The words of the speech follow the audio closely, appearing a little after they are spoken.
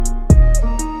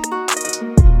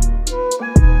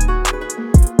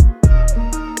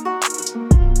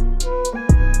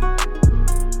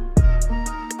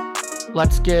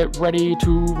Let's get ready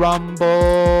to rumble.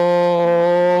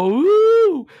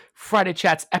 Woo! Friday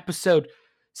Chats episode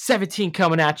 17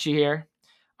 coming at you here.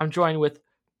 I'm joined with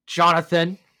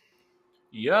Jonathan.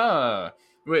 Yeah.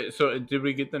 Wait, so did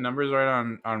we get the numbers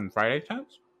right on Friday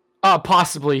chats?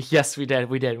 Possibly. Yes, we did.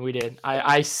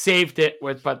 I saved it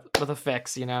with a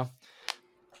fix, you know.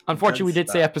 Unfortunately, we did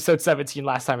say episode 17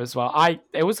 last time as well.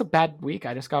 It was a bad week.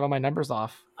 I just got all my numbers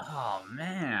off. Oh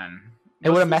man. It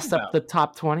would have messed up the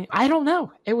top 20. I don't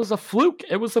know. It was a fluke.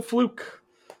 It was a fluke.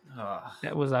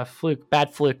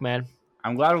 Bad fluke, man.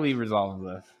 I'm glad we resolved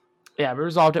this. Yeah, we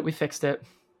resolved it. We fixed it.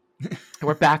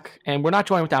 We're back, and we're not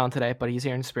joined with Alan today, but he's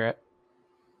here in spirit.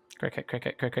 Cricket.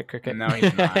 No,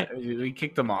 he's not. We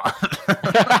kicked him off.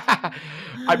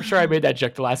 I'm sure I made that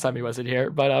joke the last time he wasn't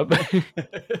here, but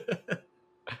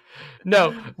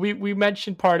no, we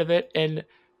mentioned part of it in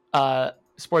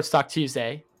Sports Talk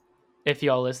Tuesday. If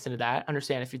you all listen to that,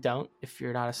 understand if you don't, if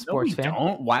you're not a sports fan.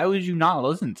 Don't. Why would you not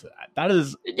listen to that? That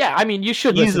is, yeah. I mean, you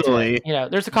should listen to it. You know,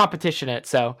 there's a competition in it,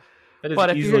 so. That is but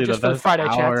if you're here just for the Friday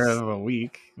hour chats, of a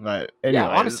week, but anyways. Yeah,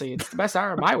 honestly, it's the best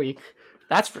hour of my week.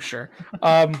 That's for sure.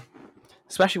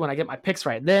 Especially when I get my picks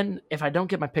right. Then, if I don't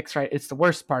get my picks right, it's the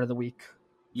worst part of the week.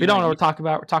 If you don't know what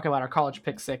we're talking about, our college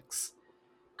pick six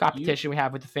competition we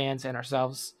have with the fans and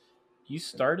ourselves. You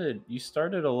started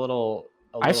a little.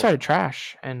 I started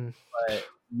trash, and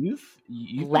you've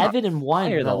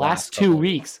 11-1 the last 2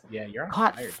 weeks. Yeah, you're on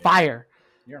caught fire. Fire.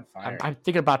 You're on fire. I'm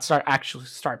thinking about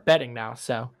start betting now.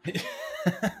 So,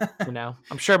 you know,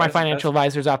 I'm sure my financial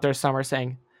advisors out there somewhere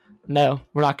saying, "No,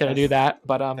 we're not going to do that."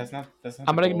 But that's not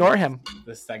I'm going to ignore him.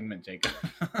 This segment, Jacob.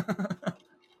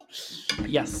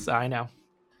 Yes, I know.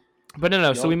 But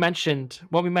no. So what we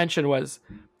mentioned was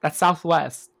that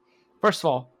Southwest. First of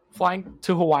all, flying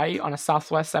to Hawaii on a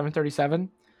Southwest 737,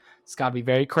 it's got to be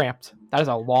very cramped. That is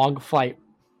a long flight.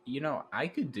 You know, I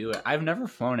could do it. I've never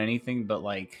flown anything but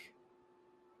like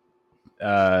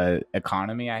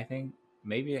economy. I think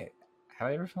maybe have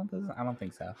I ever flown this? I don't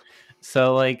think so.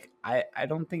 So like I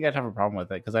don't think I'd have a problem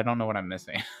with it because I don't know what I'm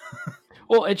missing.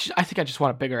 Well, I think I just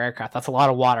want a bigger aircraft. That's a lot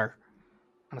of water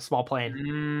on a small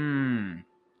plane.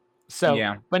 So,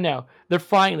 yeah. But no, they're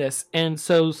flying this, and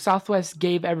so Southwest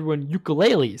gave everyone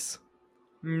ukuleles.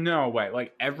 No way!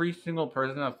 Like every single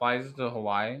person that flies to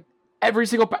Hawaii.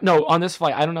 On this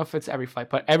flight, I don't know if it's every flight,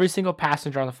 but every single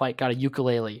passenger on the flight got a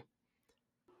ukulele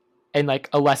and like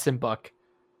a lesson book.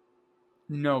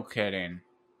 No kidding.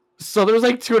 So there was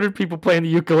like 200 people playing the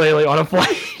ukulele on a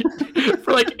flight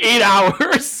for like 8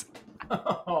 hours.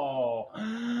 Oh.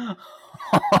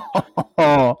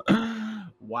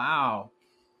 Wow.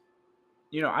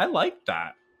 You know, I like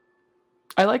that.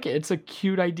 I like it. It's a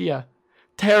cute idea.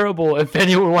 Terrible if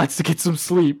anyone wants to get some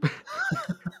sleep.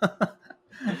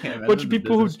 Bunch of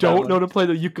people who don't know to play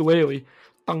the ukulele.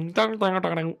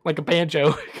 Like a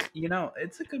banjo. You know,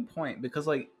 it's a good point because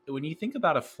like when you think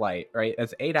about a flight, right?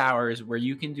 That's 8 hours where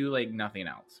you can do like nothing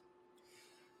else.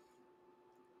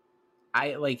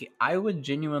 I would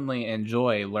genuinely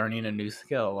enjoy learning a new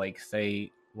skill, like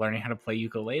say learning how to play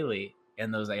ukulele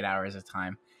in those 8 hours of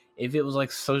time if it was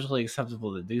like socially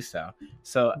acceptable to do so.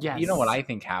 So yes. You know what I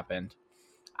think happened?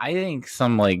 I think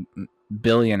some like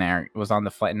billionaire was on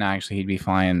the flight. No, actually he'd be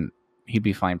flying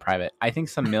private. I think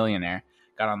some millionaire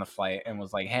got on the flight and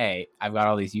was like, "Hey, I've got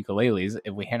all these ukuleles.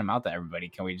 If we hand them out to everybody,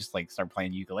 can we just like start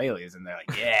playing ukuleles?" And they're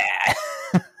like, "Yeah."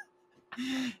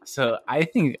 So I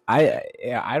think I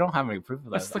don't have any proof of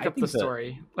that. Let's look up the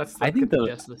story. I think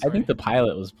the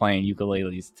pilot was playing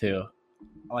ukuleles too.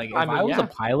 Like if I was a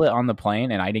pilot on the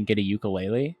plane and I didn't get a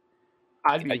ukulele,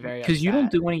 I'd be very because you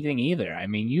don't do anything either. I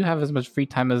mean, you have as much free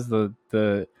time as the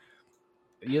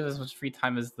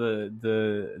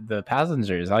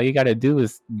passengers. All you got to do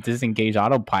is disengage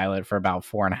autopilot for about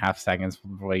 4.5 seconds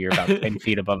before you're about 10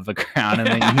 feet above the ground, and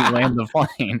then you land the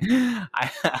plane.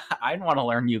 I'd want to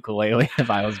learn ukulele if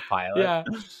I was a pilot. Yeah.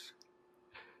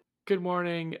 Good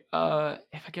morning. If I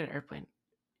get an airplane,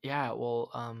 yeah. Well,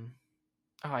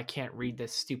 I can't read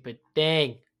this stupid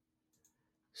thing.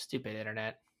 Stupid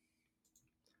internet.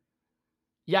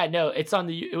 Yeah, no, it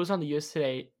was on the US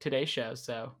Today show.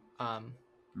 So,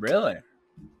 really?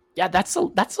 Yeah, that's a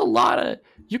lot of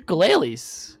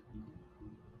ukuleles.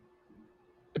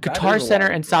 Guitar Center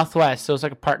and Southwest, so it's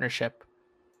like a partnership.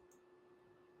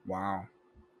 Wow.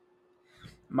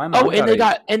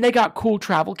 And they got cool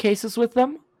travel cases with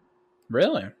them.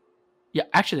 Really? Yeah,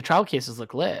 actually, the travel cases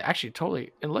look lit. Actually,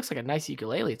 totally, it looks like a nice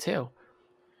ukulele too.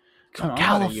 From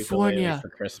California for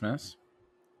Christmas.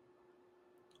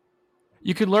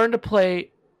 You can learn to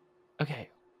play. Okay,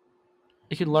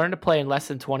 you can learn to play in less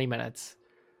than 20 minutes.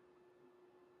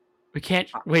 We can't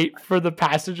wait for the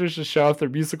passengers to show off their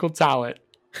musical talent.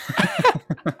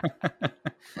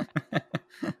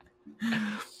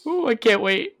 Ooh, I can't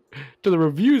wait to the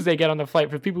reviews they get on the flight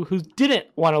for people who didn't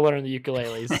want to learn the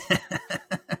ukuleles.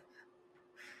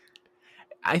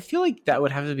 I feel like that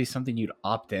would have to be something you'd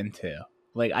opt into.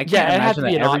 Like, I can't Yeah, it imagine has to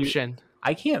be that an option.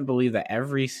 I can't believe that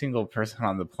every single person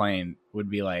on the plane would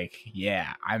be like,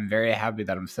 yeah, I'm very happy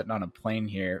that I'm sitting on a plane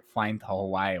here flying to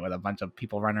Hawaii with a bunch of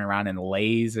people running around in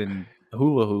leis and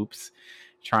hula hoops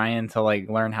trying to like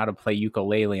learn how to play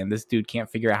ukulele, and this dude can't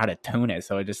figure out how to tune it,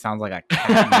 so it just sounds like a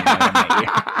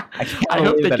cat. I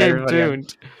hope they came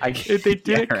tuned. If they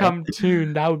didn't come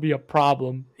tuned, that would be a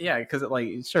problem. Yeah, because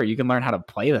like, sure, you can learn how to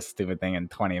play this stupid thing in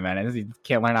 20 minutes. You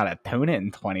can't learn how to tune it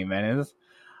in 20 minutes.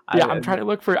 Yeah, I'm trying to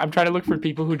look for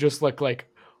people who just look like,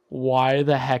 why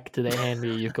the heck did they hand me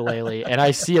a ukulele? And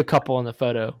I see a couple in the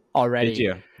photo already. Did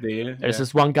you? There's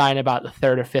this one guy in about the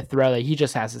third or fifth row that he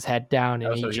just has his head down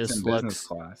and he just looks. Business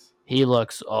class. He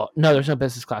looks. Oh no, there's no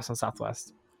business class on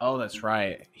Southwest. Oh, that's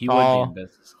right. He would be in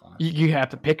business class. You have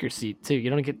to pick your seat too. You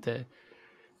don't get to.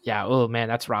 Yeah. Oh man,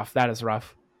 that's rough. That is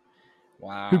rough.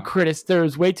 Wow.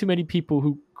 There's way too many people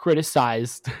who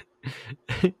criticized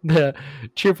the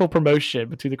cheerful promotion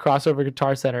between the Crossover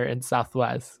Guitar Center and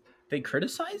Southwest. They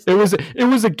criticized it? It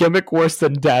was a gimmick worse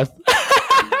than death.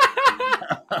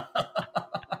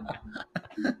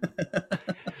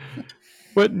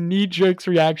 What knee-jerk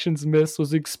reactions missed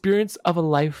was the experience of a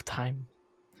lifetime.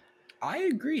 I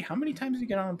agree. How many times do you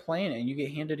get on a plane and you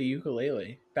get handed a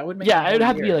ukulele? That would make it would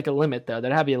have to be like a limit though.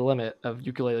 There'd have to be a limit of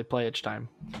ukulele playage time.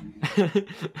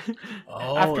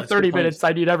 After 30 minutes,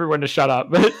 I need everyone to shut up.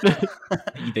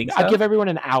 You think so? I'd give everyone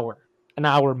an hour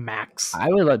max. I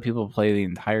would let people play the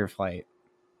entire flight.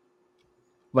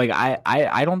 Like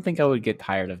I don't think I would get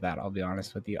tired of that. I'll be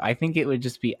honest with you. I think it would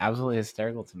just be absolutely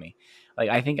hysterical to me.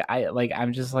 Like I think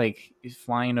I'm just like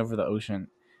flying over the ocean.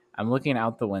 I'm looking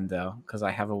out the window because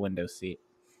I have a window seat,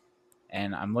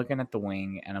 and I'm looking at the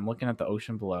wing and I'm looking at the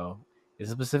ocean below. It's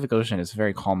the Pacific Ocean. It's a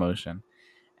very calm ocean,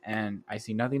 and I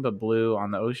see nothing but blue on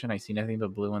the ocean. I see nothing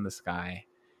but blue in the sky,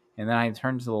 and then I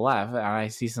turn to the left and I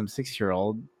see some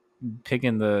 6-year-old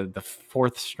picking the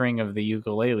fourth string of the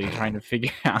ukulele trying to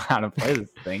figure out how to play this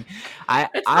thing.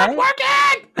 It's not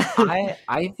working!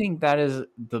 I think that is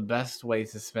the best way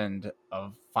to spend a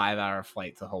 5-hour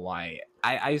flight to Hawaii.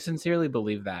 I sincerely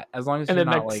believe that. As long as and you're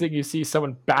then not next thing you see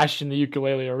someone bashing the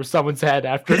ukulele over someone's head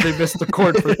after they missed the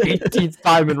chord for the 18th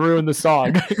time and ruined the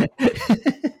song.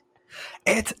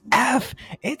 It's F.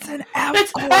 It's an F.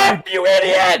 It's chord. F, you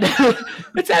idiot!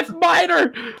 It's F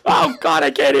minor. Oh God, I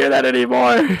can't hear that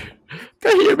anymore. The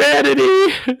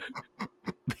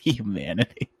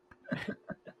humanity.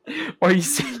 Or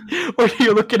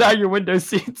you're looking out your window,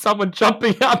 seeing someone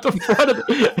jumping out the front of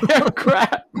the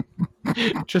aircraft.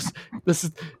 Just this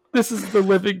is the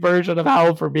living version of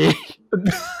hell for me.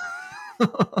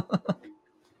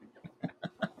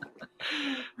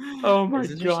 Oh my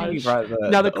gosh.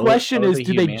 Now the question is,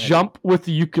 do they jump with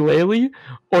the ukulele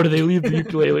or do they leave the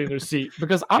ukulele in their seat?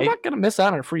 Because I'm not going to miss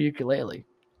out on a free ukulele.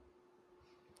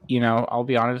 You know, I'll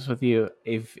be honest with you.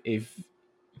 If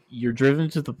you're driven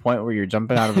to the point where you're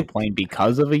jumping out of a plane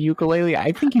because of a ukulele,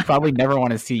 I think you probably never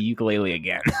want to see a ukulele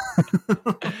again.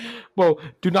 Well,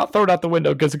 do not throw it out the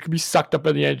window because it could be sucked up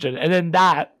in the engine. And then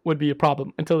that would be a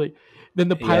problem then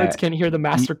the pilots can't hear the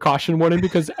master caution warning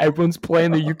because everyone's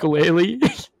playing the ukulele.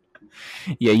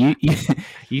 Yeah,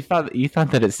 you thought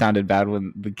that it sounded bad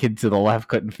when the kid to the left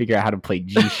couldn't figure out how to play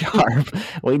G sharp.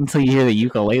 Wait until you hear the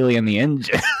ukulele in the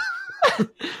engine.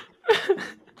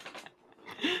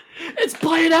 It's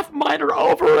playing F minor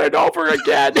over and over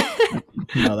again.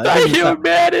 No, the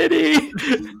humanity.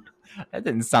 That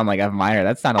didn't sound like F minor.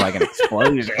 That sounded like an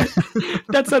explosion.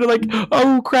 That sounded like,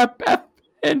 oh crap, F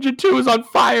engine 2 is on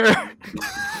fire.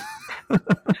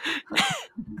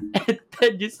 And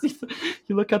then you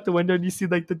look out the window and you see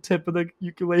like the tip of the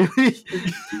ukulele.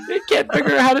 It can't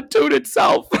figure out how to tune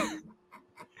itself.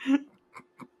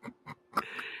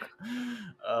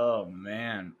 Oh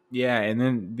man, yeah. And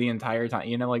then the entire time,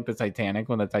 you know, like the Titanic,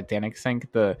 when the Titanic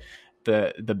sank, the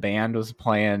band was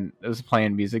playing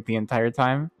music the entire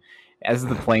time as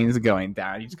the plane's going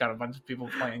down. You just got a bunch of people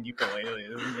playing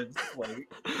ukuleles. It's like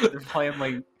they're playing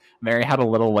like Mary Had a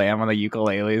Little Lamb on the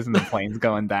ukuleles, and the plane's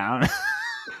going down.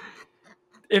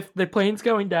 If the plane's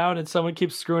going down and someone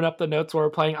keeps screwing up the notes while we're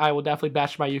playing, I will definitely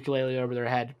bash my ukulele over their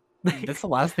head. That's the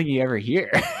last thing you ever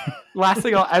hear. Last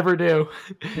thing I'll ever do.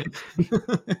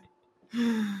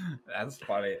 That's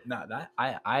funny. No, that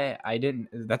I didn't.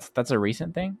 That's a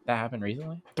recent thing that happened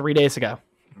recently. 3 days ago.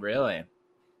 Really?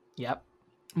 Yep.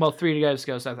 Well, 3 days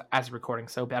ago as recording,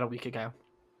 so about a week ago.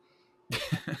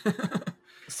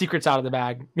 Secrets out of the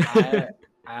bag.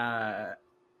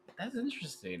 That's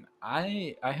interesting.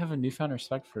 I have a newfound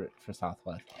respect for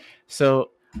Southwest.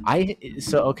 So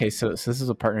so this is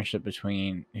a partnership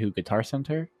between who, Guitar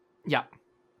Center? Yeah.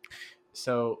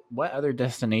 So what other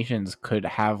destinations could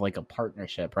have like a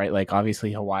partnership, right? Like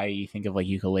obviously Hawaii, you think of like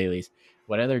ukuleles.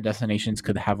 What other destinations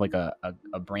could have like a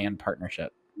brand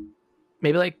partnership?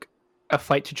 Maybe like a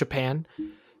flight to Japan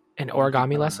and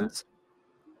origami lessons.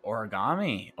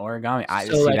 Origami. I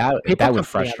So see like that people would company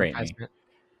frustrate me. advertisement.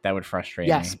 That would frustrate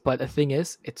Yes, me. but the thing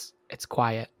is, it's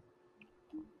quiet.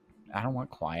 I don't want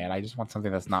quiet. I just want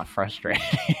something that's not frustrating.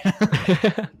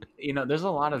 There's a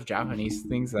lot of Japanese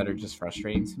things that are just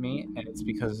frustrating to me, and it's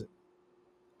because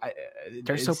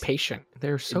They're so patient.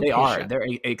 They're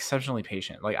exceptionally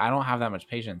patient. Like I don't have that much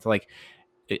patience. Like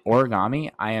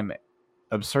origami, I am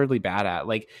absurdly bad at.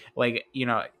 Like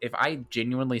if I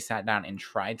genuinely sat down and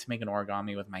tried to make an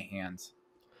origami with my hands,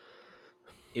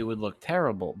 it would look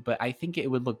terrible. But I think it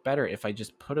would look better if I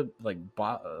just put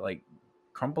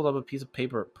crumpled up a piece of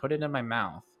paper, put it in my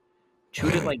mouth,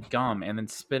 chewed it like gum, and then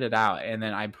spit it out, and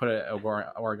then I put a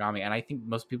origami. And I think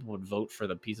most people would vote for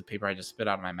the piece of paper I just spit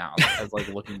out of my mouth as like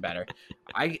looking better.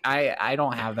 I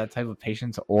don't have that type of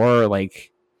patience or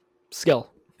like skill.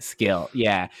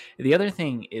 Yeah. The other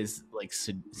thing is like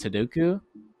Sudoku.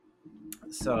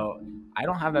 So I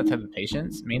don't have that type of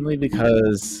patience, mainly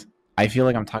because I feel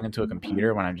like I'm talking to a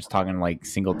computer when I'm just talking like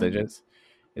single digits.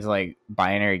 It's like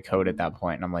binary code at that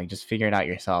point, and I'm like, just figure it out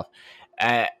yourself.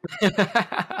 Like,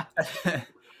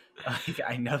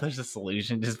 I know there's a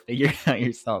solution. Just figure it out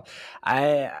yourself.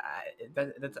 I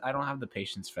don't have the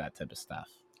patience for that type of stuff.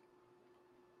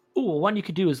 Ooh, one you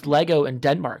could do is Lego in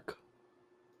Denmark.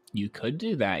 You could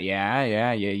do that.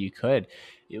 Yeah. You could.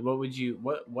 What would you?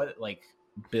 What like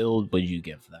build would you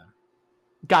give them?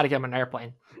 Got to get them an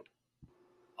airplane.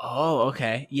 Oh,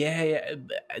 okay. Yeah.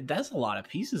 That's a lot of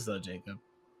pieces, though, Jacob.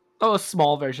 Oh, a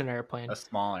small version airplane. A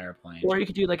small airplane. Or you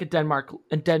could do like a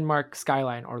Denmark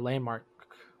skyline or landmark.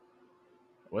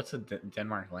 What's a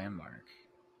Denmark landmark?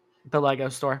 The Lego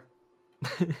store.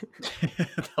 the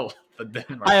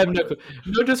Denmark. I have no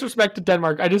disrespect to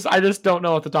Denmark. I just don't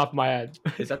know at the top of my head.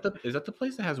 Is that the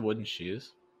place that has wooden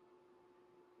shoes?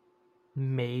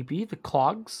 Maybe the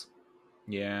clogs.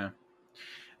 Yeah.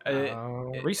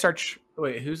 Research.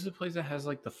 Wait, who's the place that has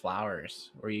like the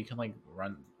flowers where you can like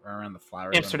run around the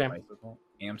flowers? Amsterdam. On a bicycle?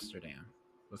 Amsterdam.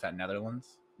 Was that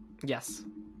Netherlands? Yes.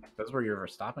 That's where you're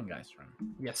stopping guys from.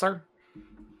 Yes, sir.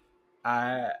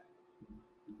 I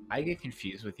get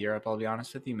confused with Europe, I'll be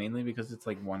honest with you, mainly because it's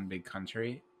like one big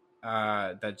country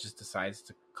that just decides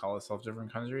to call itself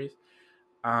different countries.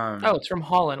 It's from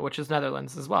Holland, which is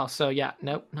Netherlands as well. So yeah,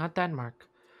 nope, not Denmark.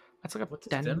 That's like what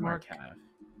does Denmark have?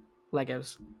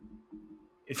 Legos.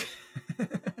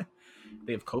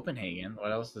 They have Copenhagen.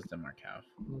 What else does Denmark have?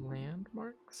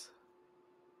 Landmarks.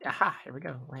 Aha, here we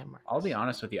go. Landmarks. I'll be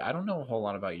honest with you. I don't know a whole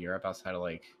lot about Europe outside of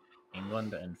like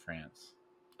England and France.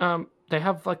 They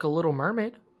have like a Little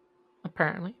Mermaid,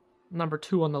 apparently. Number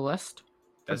 2 on the list.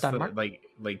 That's Denmark.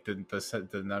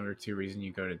 The number 2 reason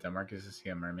you go to Denmark is to see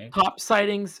a mermaid. Top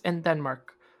sightings in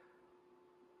Denmark.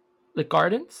 The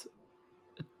gardens.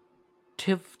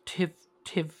 Tivial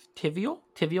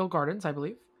Gardens, I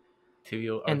believe.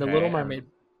 Tivial, okay. And the Little Mermaid.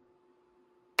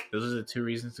 Those are the 2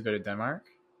 reasons to go to Denmark.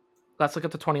 Let's look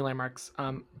at the 20 landmarks.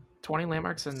 20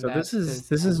 landmarks, and so this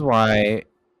is why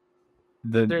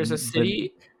there's a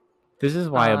city. This is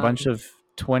why a bunch of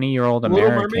 20-year-old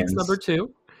Americans. Little Mermaid's number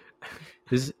 2.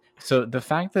 So the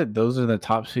fact that those are the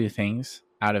top 2 things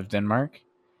out of Denmark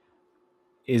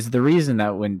is the reason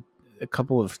that when a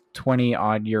couple of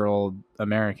 20-odd-year-old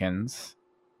Americans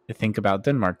think about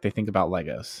Denmark, they think about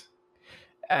Legos.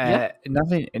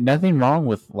 Nothing wrong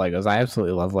with Legos. I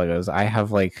absolutely love Legos. I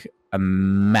have like a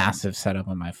massive setup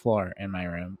on my floor in my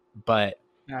room, but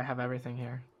I have everything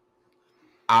here.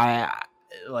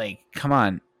 Come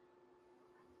on,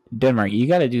 Denmark, you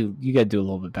gotta do a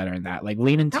little bit better than that. Like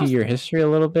lean into your history a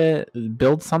little bit,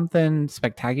 build something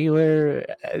spectacular.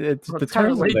 The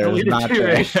terms there is not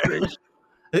there.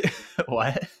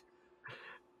 What?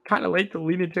 Kind of late to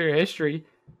lean into your history.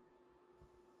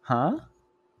 Huh?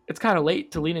 It's kind of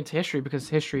late to lean into history because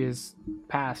history is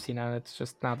past. It's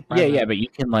just not the present. Yeah, but you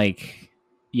can I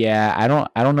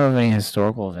don't know of any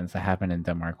historical events that happened in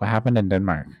Denmark. What happened in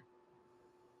Denmark?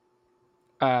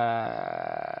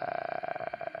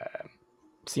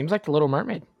 Seems like the Little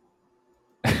Mermaid.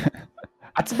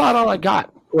 That's about all I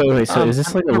got. Wait. So is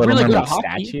this like a Little Mermaid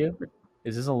statue?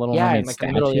 Is this a Little Mermaid statue?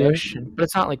 The middle of the ocean, but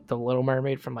it's not like the Little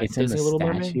Mermaid from like Disney Little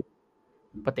Mermaid.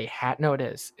 But they had it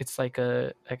is. It's like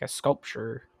a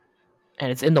sculpture,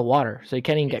 and it's in the water, so you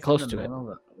can't even get close to it.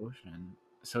 Middle of the ocean.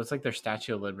 So it's like their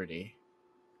Statue of Liberty.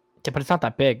 Yeah, but it's not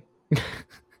that big.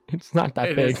 It's not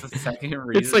that big. It's the second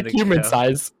reason. It's like human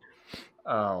size.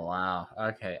 Oh wow.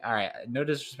 Okay. All right. No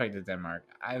disrespect to Denmark.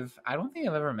 I don't think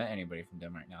I've ever met anybody from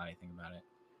Denmark. Now that I think about it.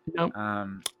 Nope.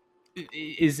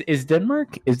 Is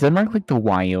Denmark like the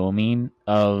Wyoming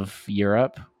of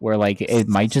Europe, where like it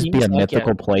might just be a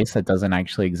mythical place that doesn't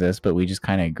actually exist, but we just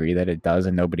kind of agree that it does,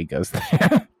 and nobody goes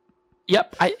there.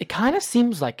 Yep. It kind of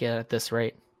seems like it at this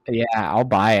rate. Yeah, I'll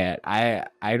buy it.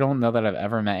 I don't know that I've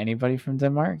ever met anybody from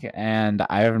Denmark, and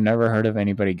I've never heard of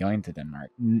anybody going to Denmark.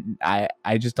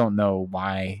 I just don't know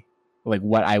why, like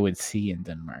what I would see in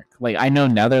Denmark. Like I know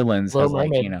Netherlands has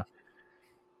like, you know.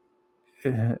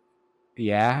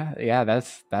 Yeah,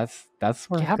 that's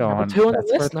worth going. Number 2 on the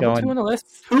list. Number 2 on the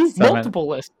list. Multiple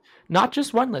lists, not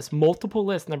just one list. Multiple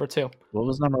lists. Number 2. What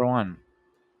was number 1?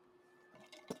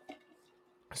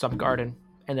 Some garden,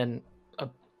 and then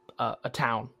a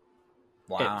town.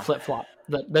 Wow. It flip flop.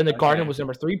 Then the garden was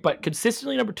number 3, but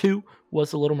consistently number 2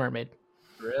 was the Little Mermaid.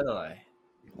 Really?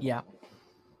 Yeah.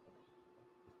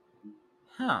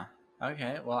 Huh.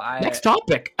 Okay. Well, next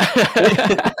topic.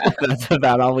 That's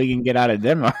about all we can get out of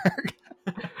Denmark.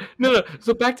 No.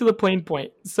 So back to the plane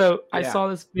point. So I saw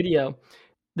this video.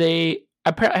 It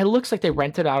looks like they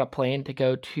rented out a plane to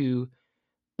go to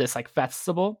this like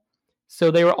festival. So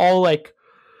they were all like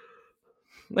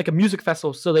a music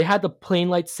festival. So they had the plane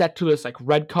lights set to this like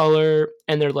red color,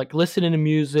 and they're like listening to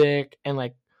music and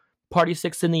like party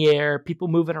sticks in the air, people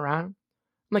moving around.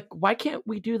 I'm like, why can't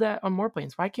we do that on more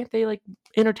planes? Why can't they like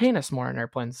entertain us more on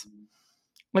airplanes?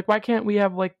 Like, why can't we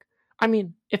have like, I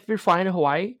mean, if you're flying to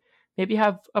Hawaii, maybe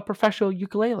have a professional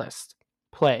ukulelist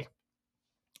play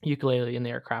ukulele in the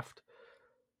aircraft.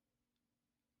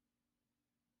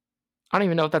 I don't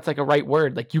even know if that's like a right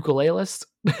word, like ukulelist.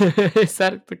 Is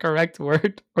that the correct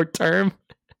word or term?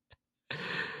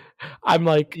 I'm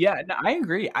like, yeah, no, I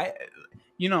agree. I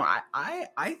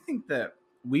think that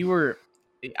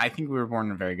I think we were born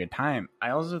in a very good time.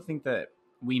 I also think that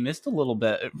we missed a little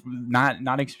bit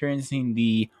not experiencing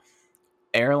the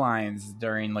airlines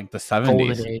during like the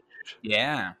 70s.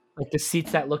 Yeah. Like the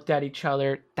seats that looked at each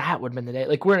other, that would have been the day.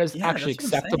 Like when it's actually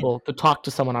acceptable to talk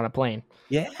to someone on a plane.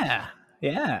 Yeah.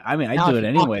 Yeah. I mean, I do it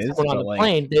anyways. On the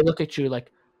plane, they look at you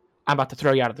like, I'm about to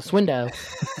throw you out of this window.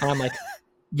 And I'm like,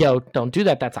 yo, don't do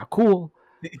that. That's not cool.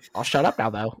 I'll shut up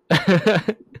now, though.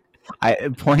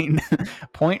 Point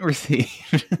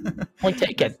received. Point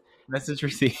taken. Message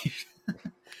received.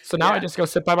 So now I just go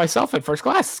sit by myself in first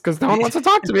class because no one wants to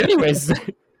talk to me anyways.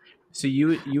 So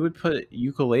you would put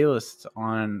ukulelists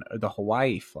on the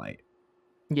Hawaii flight?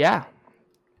 Yeah.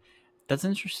 That's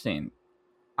interesting.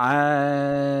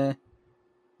 I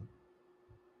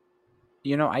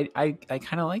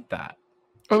kind of like that.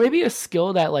 Or maybe a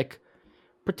skill that like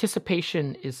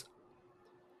participation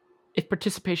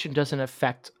doesn't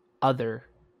affect other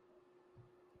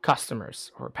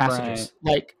customers or passengers.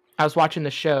 Right. Like I was watching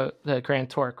the show, the Grand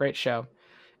Tour, great show.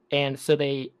 And so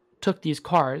they took these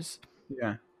cars.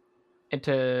 Yeah.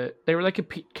 They were like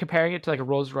comparing it to like a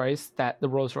Rolls Royce, the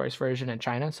Rolls Royce version in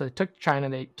China. So they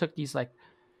took these like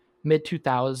mid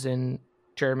 2000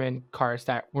 German cars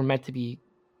that were meant to be,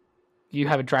 you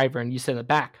have a driver and you sit in the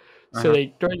back. So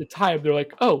during the time, they're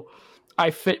like, oh,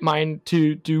 I fit mine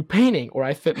to do painting, or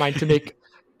I fit mine to make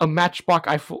a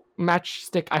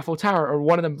matchstick Eiffel Tower, or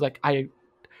one of them like, I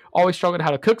always struggled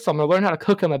how to cook, so I'm gonna learn how to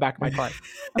cook in the back of my car.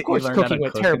 Of course, cooking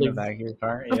went terribly. Of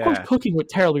course, cooking went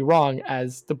terribly wrong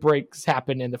as the brakes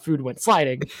happened and the food went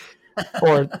sliding,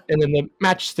 and then the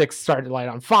matchsticks started to light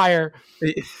on fire,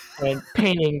 and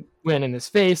painting went in his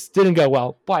face. Didn't go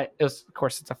well, but of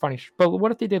course, it's a funny. But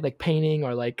what if they did like painting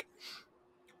or like,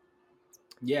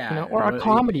 or a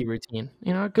comedy routine?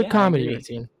 A good comedy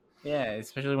routine. Yeah,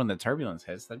 especially when the turbulence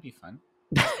hits, that'd be fun.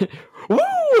 Woo!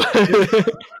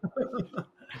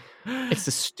 It's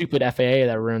the stupid FAA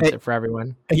that ruins it for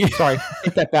everyone. Sorry,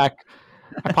 take that back.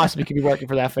 I possibly could be working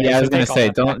for the FAA. Yeah, I was gonna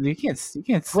say, you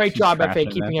can't. Great job, FAA,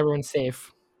 keeping everyone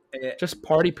safe. Just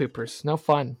party poopers, no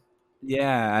fun.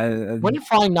 Yeah. When did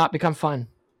flying not become fun?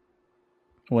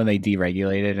 When they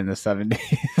deregulated in the 70s.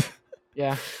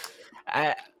 Yeah.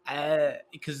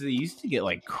 Because they used to get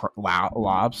like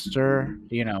lobster,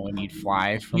 when you'd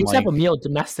fly from. You used to have a meal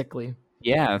domestically.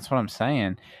 Yeah, that's what I'm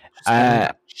saying.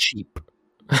 Cheap.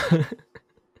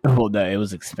 Well, no, it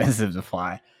was expensive to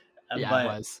fly. Yeah, it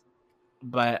was.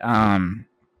 But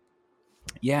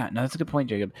yeah, no, that's a good point,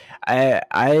 Jacob.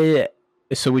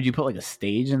 So would you put like a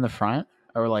stage in the front,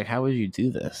 or like how would you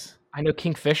do this? I know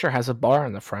Kingfisher has a bar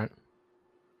in the front.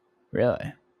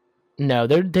 Really? No,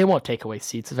 they won't take away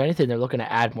seats. If anything, they're looking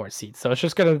to add more seats. So it's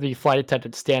just going to be flight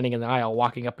attendants standing in the aisle,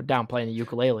 walking up and down, playing the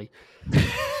ukulele.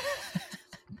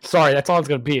 Sorry, that's all it's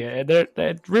going to be.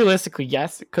 Realistically,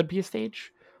 yes, it could be a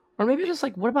stage. Or maybe just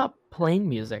like, what about plane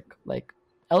music? Like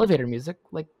elevator music?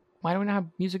 Like, why don't we not have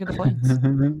music in the planes?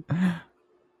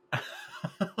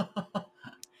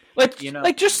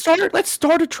 Let's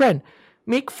start a trend.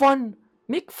 Make flying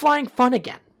fun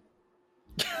again.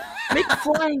 Make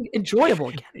flying enjoyable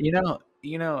again.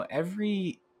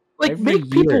 Every make year,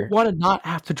 people want to not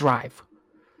have to drive.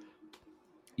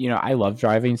 I love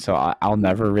driving, so I'll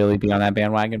never really be on that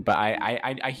bandwagon. But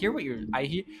I hear what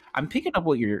I'm picking up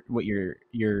what you're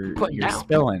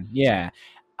spilling. Yeah,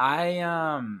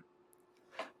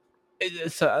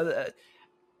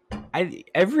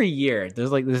 every year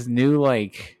there's like this new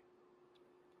like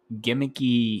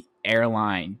gimmicky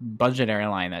budget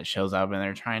airline that shows up, and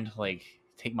they're trying to like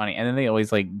take money, and then they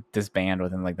always like disband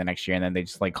within like the next year, and then they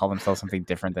just like call themselves something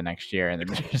different the next year, and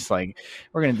they're just like,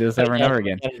 we're gonna do this over and over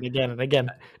again.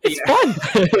 It's fun.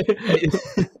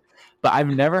 But I've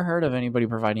never heard of anybody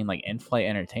providing like in-flight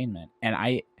entertainment, and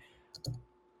I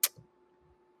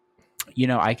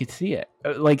could see it.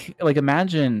 Like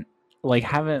imagine like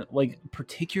having like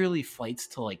particularly flights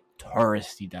to like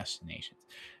touristy destinations,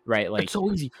 right? Like it's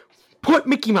so easy. Put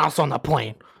Mickey Mouse on the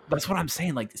plane. That's what I'm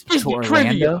saying. Like to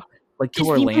Orlando. Like to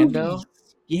Orlando, movies.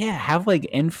 Yeah, have like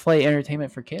in-flight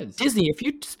entertainment for kids. Disney, if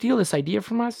you steal this idea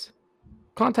from us,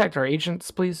 contact our agents,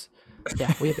 please.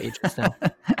 Yeah, we have agents now.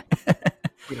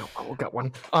 We'll get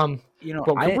one.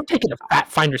 We're taking a fat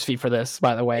finder's fee for this,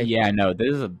 by the way. Yeah, no,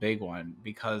 this is a big one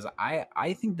because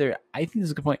I think this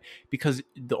is a good point because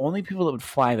the only people that would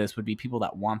fly this would be people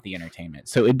that want the entertainment.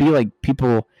 So it'd be like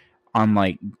people on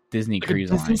like Disney cruise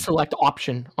line. Disney Select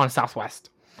option on Southwest.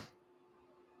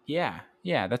 Yeah,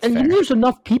 that's and fair. There's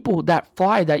enough people that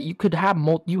fly that you could have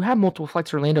multiple flights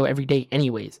to Orlando every day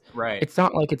anyways. Right. It's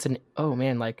not like it's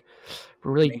like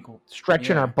we're really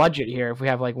stretching our budget here if we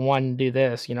have like one do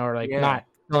this, or like not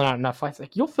filling out enough flights.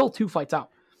 Like you'll fill 2 flights out.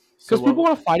 Because people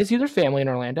want to fly to see their family in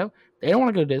Orlando. They don't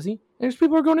want to go to Disney. There's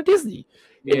people who are going to Disney.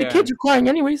 Yeah. And the kids are crying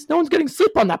anyways. No one's getting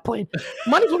sleep on that plane.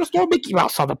 Might as well just throw Mickey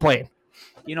Mouse on the plane.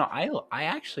 I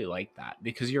actually like that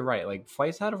because you're right. Like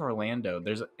flights out of Orlando,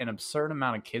 there's an absurd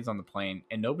amount of kids on the plane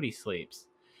and nobody sleeps.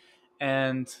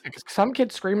 And some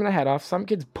kids screaming their head off, some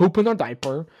kids pooping their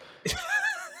diaper,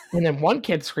 and then one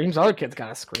kid screams, other kids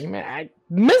gotta scream.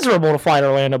 Miserable to fly to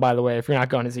Orlando, by the way, if you're not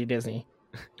going to see Disney.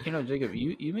 Jacob,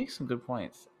 you make some good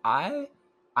points. I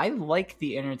like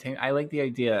the entertainment. I like the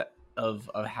idea of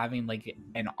having like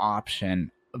an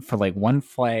option for like one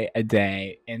flight a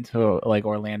day into like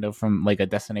Orlando from like a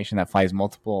destination that flies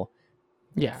multiple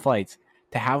flights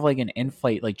to have like an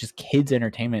in-flight like just kids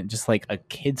entertainment, just like a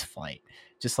kids flight,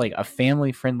 just like a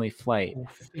family friendly flight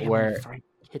where it's like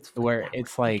where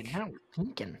like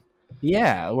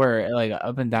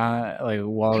up and down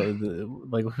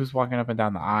like who's walking up and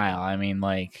down the aisle. I mean,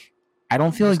 like I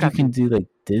don't feel like you can do like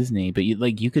Disney, but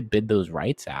you could bid those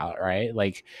rights out, right?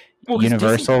 Like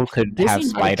Universal could have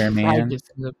Spider-Man in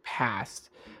the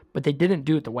past, but they didn't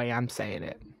do it the way I'm saying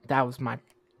it. That was my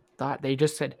thought. They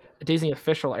just said a Disney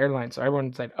official airline, so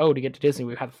everyone said, "Oh, to get to Disney,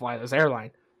 we had to fly this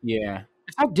airline." Yeah,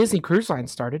 it's how Disney Cruise Line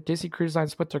started. Disney Cruise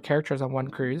Lines put their characters on one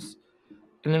cruise,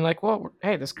 and then like, well,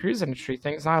 hey, this cruise industry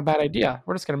thing is not a bad idea.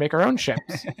 We're just gonna make our own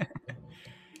ships.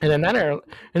 And then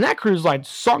that cruise line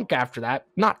sunk after that.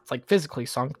 Not like physically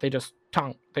sunk. They just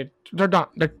they're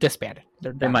disbanded.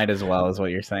 They might as well, is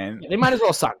what you're saying. Yeah, they might as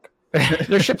well sunk.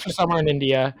 Their ships are somewhere in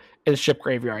India in a ship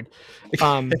graveyard.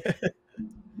 But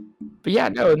yeah,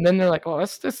 no. And then they're like, "Oh,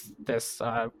 this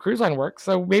cruise line works,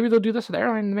 so maybe they'll do this with the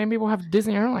airline. And maybe we'll have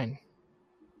Disney airline."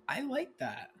 I like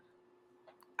that.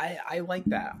 I like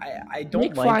that. I don't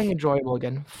make flying enjoyable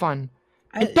again, fun.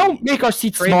 And don't make our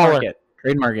seats smaller.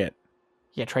 Trademark it.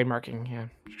 Yeah, trademarking. Yeah,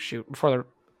 shoot before the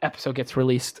episode gets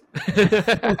released.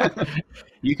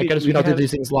 We don't do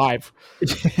these things live. You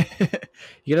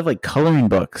could have like coloring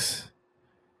books,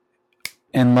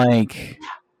 and like.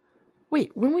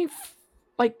 Wait, when we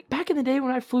like back in the day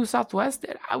when I flew Southwest,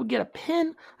 I would get a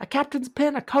pin, a captain's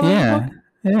pin, a coloring book.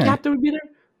 Yeah. The captain would be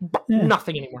there.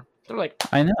 Nothing anymore. They're like,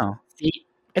 I know. See,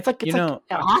 it's like a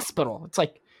hospital. It's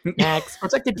like. Next.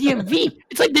 It's like the DMV.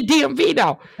 It's like the DMV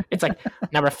now. It's like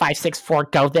number 564.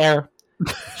 Go there.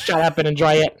 Shut up and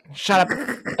enjoy it. Shut up.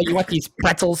 Oh, you want these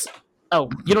pretzels? Oh,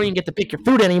 you don't even get to pick your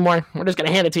food anymore. We're just gonna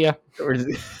hand it to you.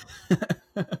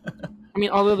 I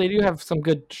mean, although they do have some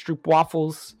good Stroop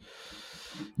waffles.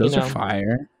 Those are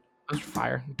fire. Those are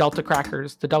fire. Delta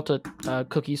crackers. The Delta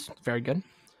cookies. Very good.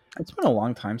 It's been a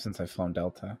long time since I've flown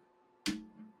Delta.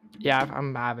 Yeah, I'm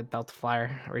an avid Delta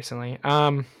flyer recently.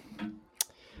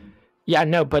 Yeah,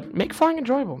 no, but make flying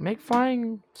enjoyable. Make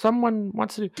flying someone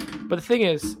wants to do. But the thing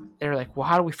is, they're like, well,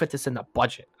 how do we fit this in the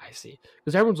budget? I see,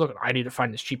 because everyone's looking. I need to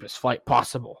find this cheapest flight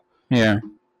possible. Yeah.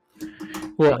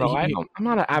 Well, Although I'm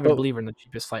not an avid believer in the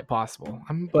cheapest flight possible.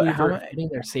 I'm a believer in getting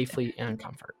there safely and in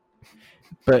comfort.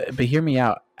 But hear me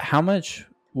out. How much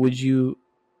would you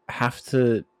have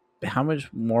to? How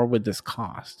much more would this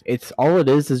cost? It's all it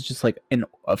is just like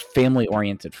a family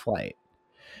oriented flight.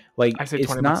 Like I say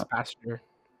it's 20 bucks a passenger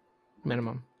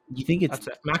minimum. You think it's that's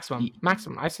it.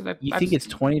 Maximum. I said that. You think it's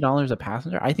 $20 a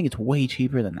passenger? I think it's way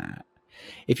cheaper than that.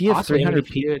 If you have 300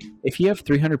 people, if you have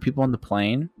 300 people on the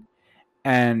plane,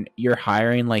 and you're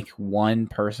hiring like one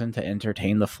person to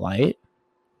entertain the flight,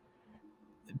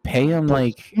 pay them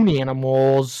like balloon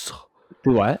animals.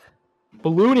 Do what?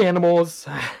 Balloon animals.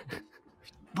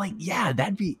 Like, yeah,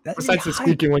 that'd be besides the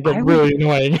squeaking would get really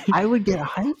annoying. I would get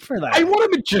hyped for that. I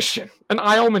want a magician, an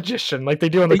aisle magician, like they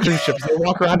do on the cruise ships. They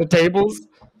walk around the tables.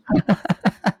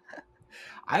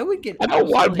 I would get. I don't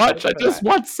want much. I just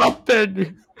want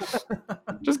something.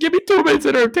 Just give me 2 minutes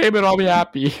of entertainment. I'll be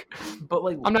happy. But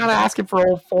like, I'm not asking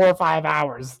for 4 or 5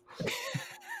 hours.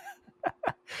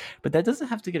 But that doesn't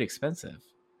have to get expensive.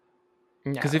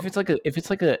 Because if it's like a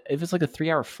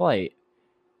 3-hour flight,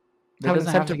 have an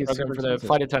incentive program for the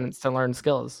flight attendants to learn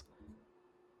skills.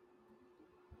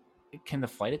 Can the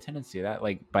flight attendants do that,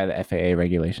 like by the FAA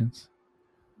regulations?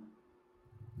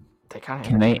 They kind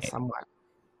of can somewhat.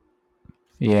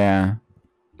 Yeah.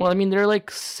 Well, I mean, they're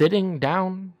like sitting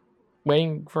down,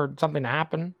 waiting for something to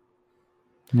happen.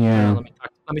 Yeah.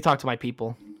 Let me talk to my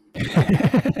people.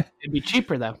 It'd be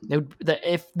cheaper though.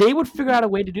 If they would figure out a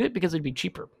way to do it, because it'd be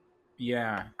cheaper.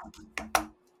 Yeah.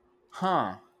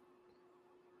 Huh.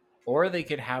 Or they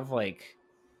could have like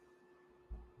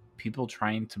people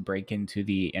trying to break into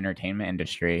the entertainment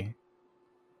industry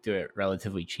do it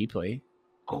relatively cheaply.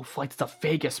 Oh, flights to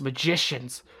Vegas,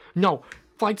 magicians. No,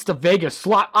 flights to Vegas,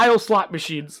 aisle slot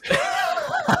machines.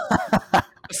 A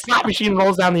slot machine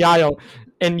rolls down the aisle,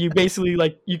 and you basically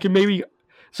like you can maybe.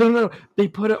 So no, they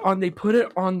put it on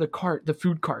the cart, the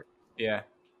food cart. Yeah.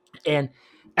 And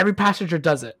every passenger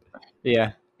does it.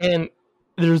 Yeah. And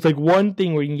there's like one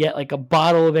thing where you can get like a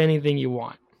bottle of anything you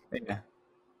want. Yeah.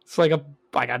 It's like a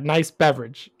nice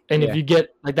beverage. And if you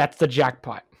get like, that's the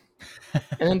jackpot.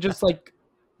 And then just like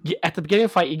at the beginning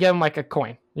of the fight, you give them like a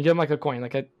coin. You give them like a coin,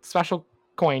 like a special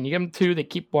coin. You give them 2, they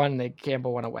keep 1, they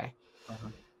gamble 1 away. Uh-huh.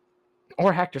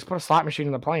 Or heck, just put a slot machine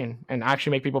in the plane and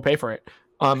actually make people pay for it.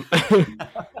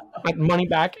 Like money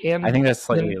back. And I think that's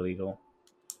slightly illegal.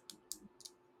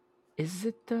 Is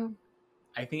it though?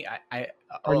 I think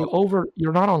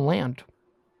you're not on land.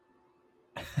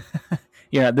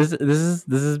 Yeah, this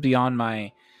is beyond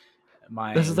my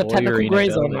this is the technical gray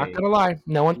zone, I'm not gonna lie.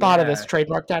 No one thought of this.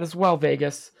 Trademark that as well,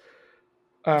 Vegas.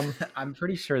 I'm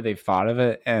pretty sure they've thought of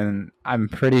it, and I'm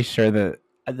pretty sure that,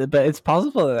 but it's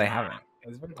possible that they haven't.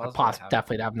 It's very possible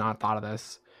definitely have not thought of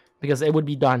this, because it would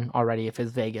be done already if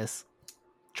it's Vegas.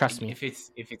 Trust me. If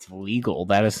it's legal,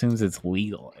 that assumes it's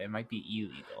legal. It might be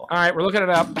illegal. All right, we're looking it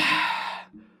up.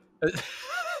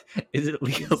 Is it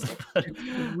legal?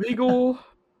 Legal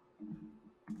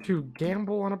to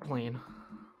gamble on a plane?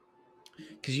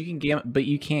 Because you can gamble, but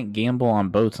you can't gamble on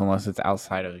boats unless it's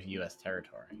outside of U.S.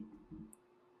 territory.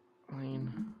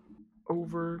 Plane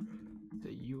over the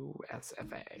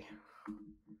USFA.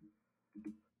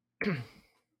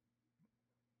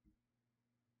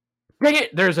 Dang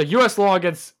it! There's a U.S. law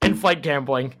against in-flight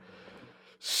gambling.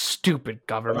 Stupid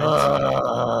government.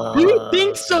 Who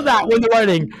thinks of that when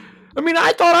writing? I mean,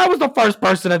 I thought I was the first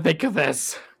person to think of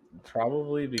this.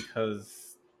 Probably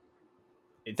because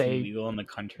it's illegal in the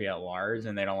country at large,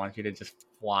 and they don't want you to just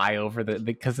fly over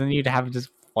because then you'd have just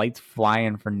flights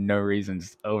flying for no reason,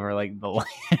 just over like the land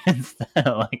instead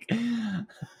of like.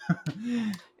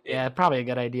 Yeah, probably a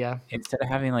good idea. Instead of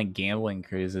having like gambling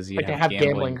cruises, you have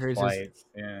gambling cruises. Flights.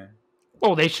 Yeah.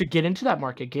 Oh, they should get into that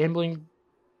market. Gambling.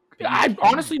 I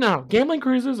honestly no. Gambling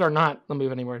cruises are not the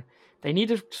move anymore. They need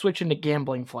to switch into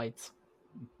gambling flights.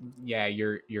 Yeah,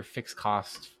 your fixed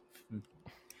cost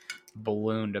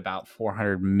ballooned about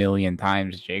 400 million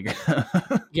times, Jake.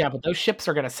 Yeah, but those ships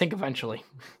are gonna sink eventually.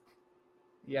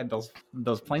 Yeah,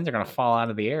 those planes are gonna fall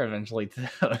out of the air eventually too.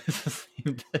 It's the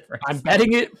same difference. I'm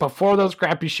betting it before those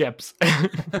crappy ships.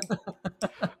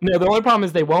 No, the only problem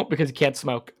is they won't, because you can't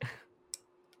smoke.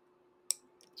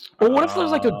 Or what if there's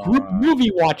like a group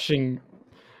movie watching?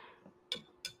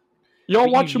 You all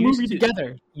watch a movie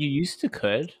together. You used to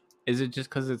could. Is it just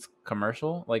because it's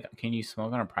commercial? Like, can you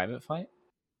smoke on a private flight?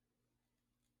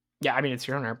 Yeah, I mean it's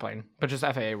your own airplane, but just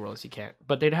FAA rules you can't.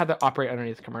 But they'd have to operate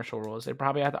underneath commercial rules. They'd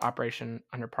probably have the operation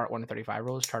under Part 135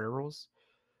 rules, charter rules,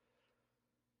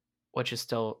 which is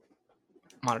still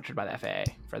monitored by the FAA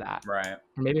for that. Right.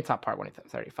 Or maybe it's not Part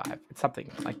 135. It's something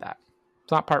like that.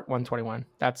 It's not Part 121.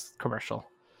 That's commercial.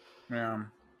 Yeah.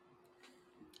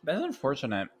 That's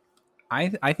unfortunate.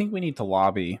 I think we need to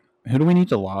lobby. Who do we need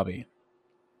to lobby?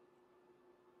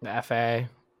 The FAA,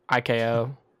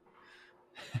 ICAO.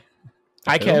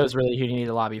 ICAO is really who you need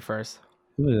to lobby first.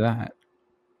 Who is that?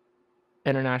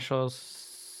 International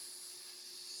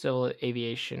Civil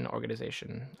Aviation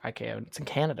Organization, ICAO. It's in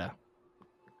Canada.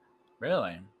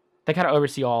 Really? They kind of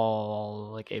oversee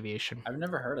all like aviation. I've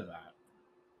never heard of that.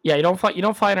 Yeah, you don't fly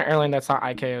in an airline that's not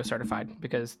ICAO certified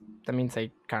because that means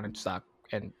they kind of suck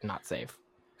and not safe.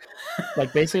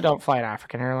 Like basically don't fly an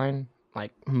African airline.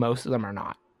 Like most of them are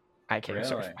not ICAO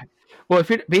certified. Well, if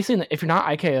you're not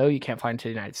ICAO, you can't fly into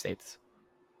the United States.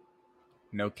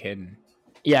 No kidding.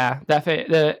 Yeah, if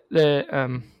you're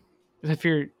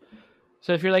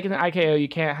like in the ICAO, you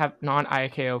can't have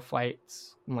non-ICAO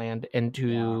flights land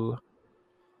into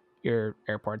your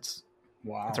airports.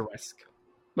 Wow. It's a risk.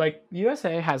 Like the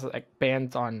USA has like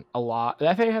bans on a lot.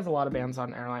 The FAA has a lot of bans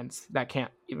on airlines that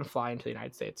can't even fly into the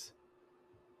United States.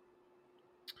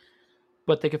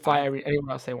 But they could fly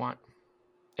anywhere else they want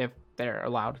if they're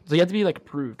allowed. So you have to be like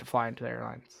approved to fly into the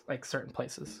airlines, like certain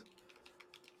places.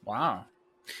 Wow.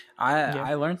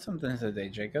 I learned something today,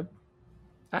 Jacob.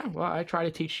 Well, I try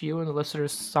to teach you and the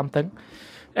listeners something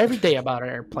every day about an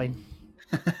airplane.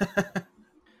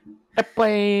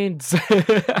 Airplanes.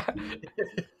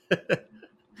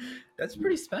 That's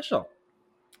pretty special.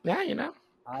 Yeah, you know.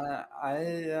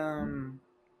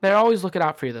 They're always looking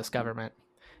out for you, this government.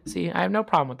 See, I have no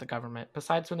problem with the government,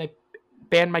 besides when they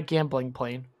banned my gambling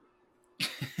plane.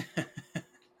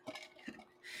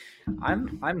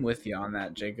 I'm with you on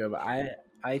that, Jacob.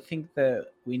 I think that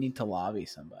we need to lobby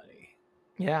somebody.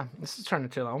 Yeah, this is turning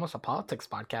into almost a politics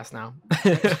podcast now.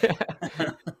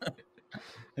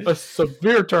 A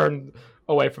severe turn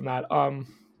away from that.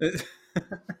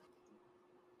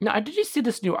 Now, did you see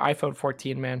this new iPhone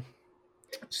 14, man?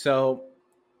 So,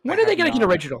 when are they going to get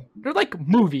original? They're like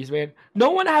movies, man.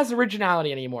 No one has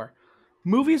originality anymore.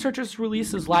 Movies are just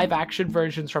released as live action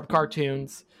versions from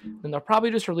cartoons, and they'll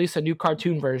probably just release a new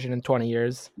cartoon version in 20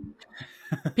 years.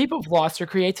 People have lost their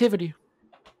creativity.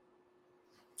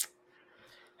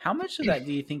 How much of that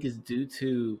do you think is due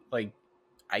to like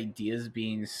ideas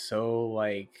being so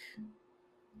like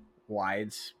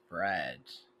widespread?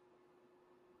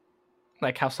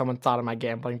 Like how someone thought of my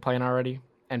gambling plane already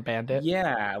and banned it?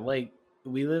 Yeah, like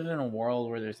we live in a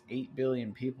world where there's 8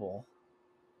 billion people.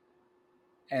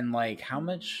 And like how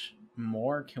much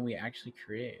more can we actually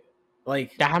create?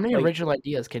 Like how many original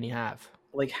ideas can you have?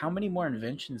 Like how many more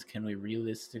inventions can we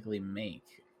realistically make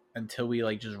until we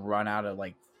like just run out of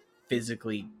like physical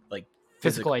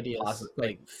ideas,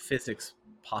 like physics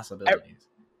possibilities?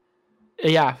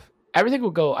 Yeah. Everything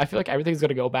will go. I feel like everything's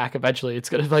gonna go back eventually. It's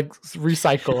gonna like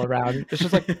recycle around. It's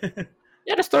just like,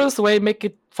 yeah, just throw this away, make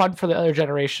it fun for the other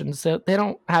generations. So they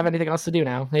don't have anything else to do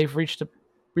now. We've reached a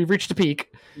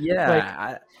peak.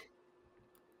 Yeah,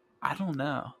 I don't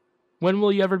know. When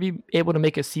will you ever be able to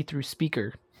make a see-through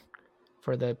speaker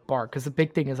for the bar? Because the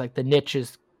big thing is like the niche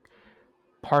is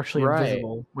partially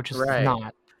invisible, which is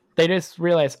not. They just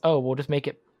realize, oh, we'll just make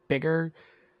it bigger.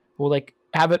 We'll like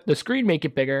have the screen make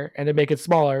it bigger and then make it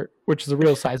smaller, which is the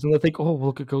real size. And they'll think, oh,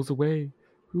 look, it goes away.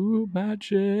 Ooh,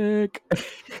 magic.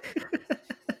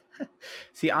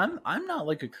 See, I'm not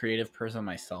like a creative person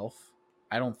myself.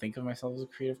 I don't think of myself as a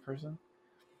creative person.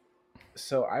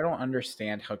 So I don't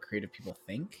understand how creative people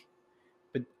think.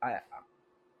 But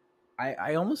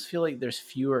I almost feel like there's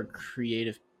fewer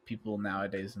creative people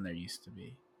nowadays than there used to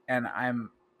be. And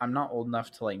I'm not old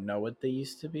enough to like know what they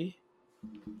used to be.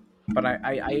 But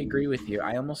I agree with you.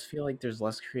 I almost feel like there's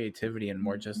less creativity and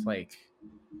more just like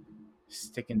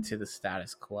sticking to the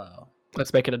status quo.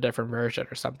 Let's make it a different version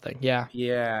or something. Yeah.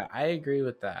 Yeah, I agree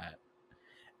with that.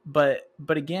 But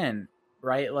again,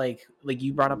 right? Like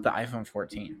you brought up the iPhone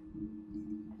 14.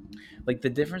 Like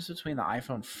the difference between the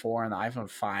iPhone 4 and the iPhone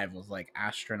 5 was like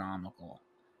astronomical.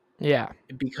 Yeah.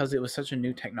 Because it was such a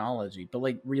new technology. But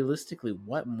like realistically,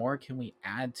 what more can we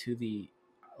add to to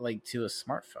a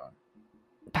smartphone?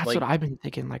 That's what I've been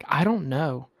thinking. Like, I don't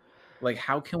know. Like,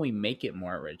 how can we make it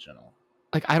more original?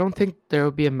 Like, I don't think there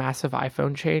will be a massive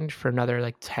iPhone change for another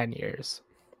like 10 years.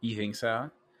 You think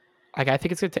so? Like, I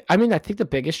think it's going to take, I think the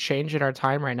biggest change in our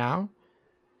time right now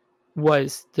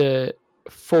was the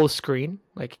full screen,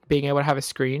 like being able to have a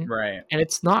screen. Right. And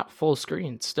it's not full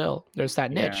screen still. There's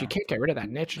that niche. Yeah. You can't get rid of that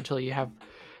niche until you have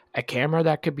a camera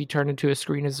that could be turned into a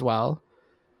screen as well.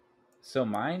 So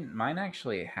mine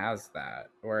actually has that,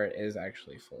 or it is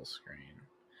actually full screen.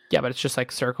 Yeah, but it's just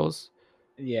like circles.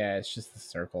 Yeah, it's just the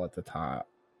circle at the top.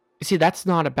 You see, that's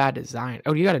not a bad design.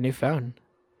 Oh, you got a new phone.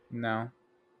 No.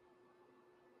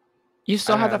 You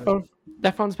still I have that have- phone?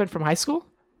 That phone's been from high school?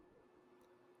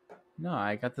 No,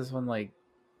 I got this one like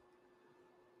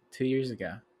 2 years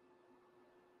ago.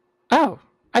 Oh,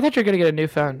 I thought you were gonna get a new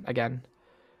phone again.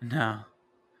 No.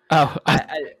 Oh,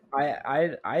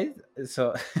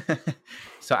 So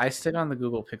so I stick on the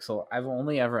Google Pixel. I've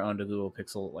only ever owned a Google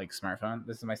Pixel like smartphone.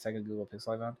 This is my second Google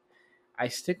Pixel I've owned. I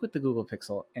stick with the Google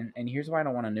Pixel, and here's why I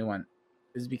don't want a new one,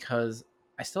 is because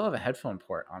I still have a headphone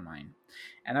port on mine.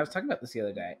 And I was talking about this the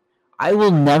other day. I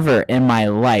will never in my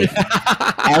life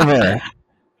ever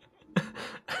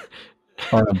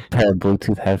own a pair of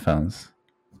Bluetooth headphones.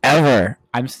 Ever.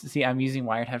 I'm using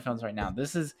wired headphones right now.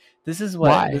 This is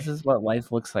Why? what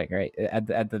life looks like, right?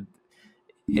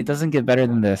 It doesn't get better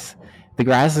than this. The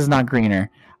grass is not greener.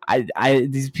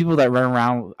 These people that run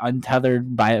around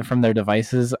untethered from their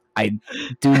devices, I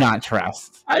do not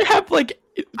trust. I have like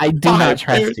I do not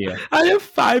trust pairs. you. I have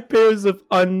 5 pairs of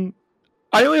I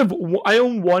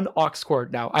own one aux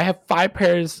cord now. I have 5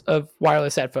 pairs of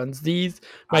wireless headphones. My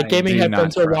I gaming do not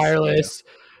headphones are trust wireless.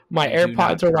 My I do not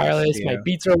AirPods are trust wireless. you. My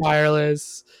Beats are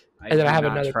wireless. And then I do have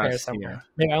not another pair trust somewhere. you.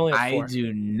 Maybe I only have 4. I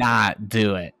do not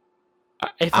do it.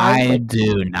 If I was, like,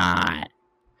 do not.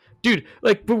 dude,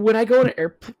 like, but when I go on an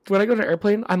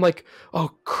airplane, I'm like,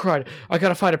 oh crud, I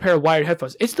gotta find a pair of wired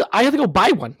headphones. I have to go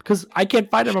buy one because I can't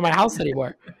find them in my house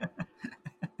anymore.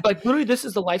 Like literally, this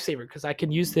is the lifesaver because I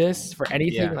can use this for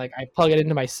anything. Yeah. Like I plug it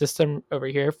into my system over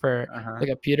here for Uh-huh. the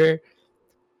computer,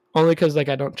 only because like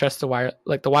I don't trust the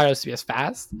wireless to be as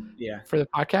fast Yeah. for the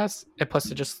podcast, and plus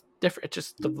it just different. It's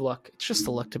just the look. It's just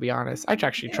the look, to be honest. I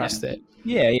actually trust it.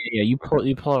 Yeah. You pull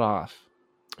it off.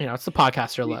 You know, it's the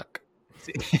podcaster look.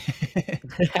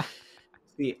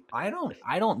 See, I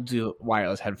don't do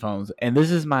wireless headphones, and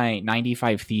this is my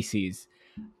 95 theses.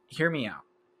 Hear me out.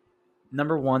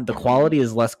 Number one, the quality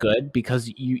is less good because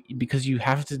you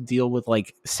have to deal with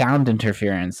like sound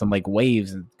interference and like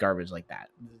waves and garbage like that.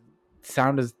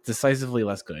 Sound is decisively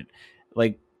less good.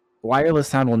 Like wireless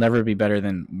sound will never be better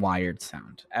than wired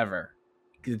sound ever.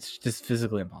 It's just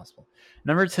physically impossible.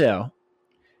 Number two,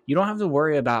 you don't have to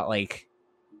worry about like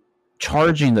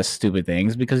charging the stupid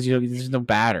things because there's no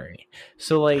battery.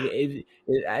 So like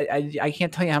I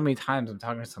can't tell you how many times I'm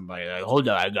talking to somebody like, hold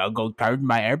on, I gotta go charge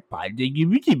my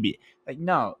AirPod. Like,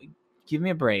 no, give me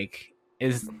a break.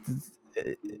 Is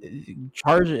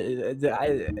charge?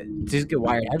 Just get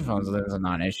wired headphones. That's a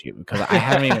non-issue because I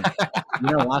haven't even.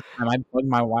 Last time I plugged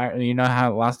my wire. You know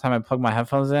how last time I plugged my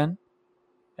headphones in?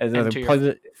 As I plugged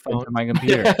it into my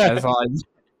computer. That's all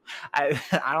I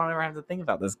don't ever have to think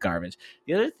about this garbage.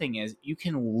 The other thing is you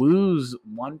can lose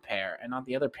one pair and not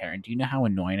the other pair. And do you know how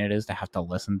annoying it is to have to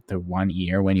listen through one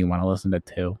ear when you want to listen to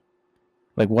two?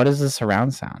 Like, what is the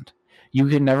surround sound? You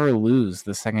can never lose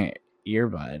the second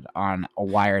earbud on a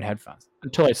wired headphones.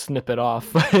 Until I snip it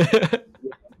off. If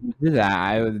you do that,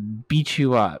 I would beat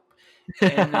you up.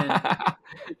 And then,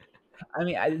 I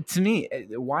mean, to me,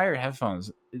 wired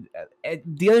headphones.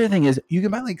 The other thing is, you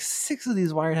can buy like 6 of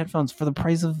these wired headphones for the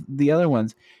price of the other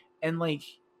ones, and like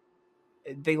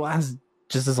they last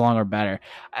just as long or better.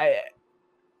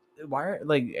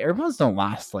 AirPods don't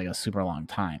last like a super long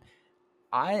time.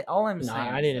 I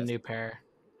need a new pair.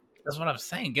 That's what I'm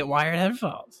saying. Get wired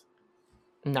headphones.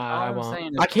 No, I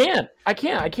won't. I can't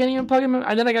even plug them in.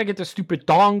 And then I gotta get the stupid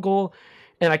dongle.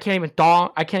 And I can't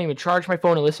even charge my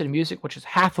phone and listen to music, which is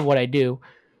half of what I do.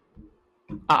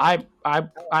 I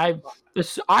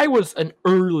was an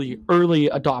early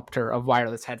adopter of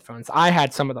wireless headphones. I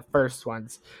had some of the first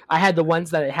ones. I had the ones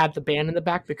that had the band in the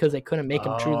back because they couldn't make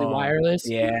them truly wireless.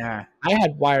 Yeah, I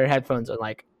had wireless headphones in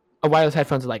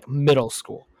like middle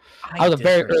school. I was a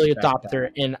very early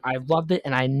adopter, and I loved it,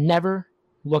 and I never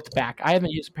looked back. I haven't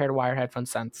used a pair of wired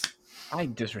headphones since. I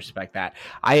disrespect that.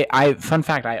 I fun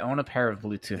fact, I own a pair of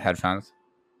Bluetooth headphones,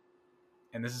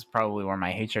 and this is probably where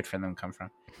my hatred for them come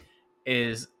from.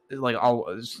 Is like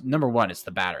number one, it's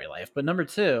the battery life, but number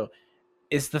two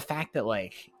is the fact that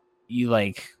like you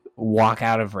like walk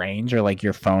out of range or like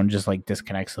your phone just like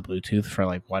disconnects the Bluetooth for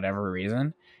like whatever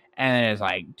reason, and it's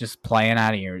like just playing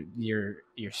out of your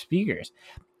speakers.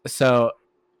 So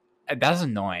that's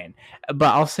annoying.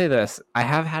 But I'll say this: I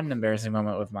have had an embarrassing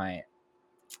moment with my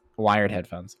wired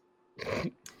headphones.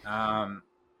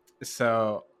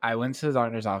 So I went to the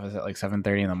doctor's office at like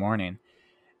 7:30 in the morning,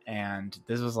 and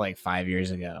this was like 5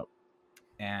 years ago,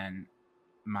 and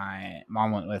my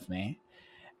mom went with me,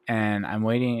 and I'm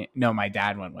waiting. No, my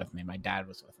dad went with me. My dad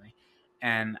was with me,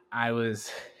 and I was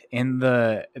in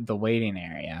the waiting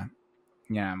area.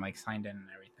 Yeah, I'm like signed in and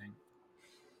everything.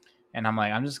 And I'm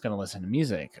like, I'm just gonna listen to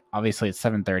music. Obviously, it's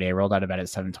 7:30. I rolled out of bed at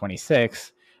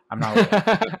 7:26. I'm not awake.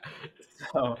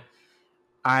 so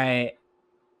I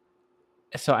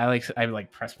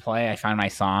press play. I found my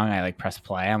song. I like press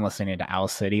play. I'm listening to Owl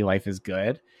City. Life is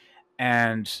Good,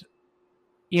 and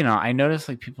I noticed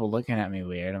like people looking at me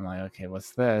weird. I'm like, okay,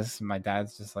 what's this? And my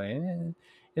dad's just like, in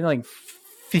like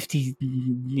 50,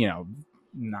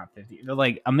 not 50, but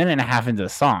like a minute and a half into the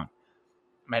song.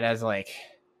 My dad's like,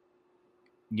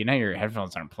 your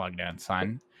headphones aren't plugged in,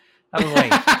 son. I was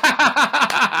like,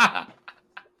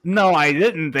 no, I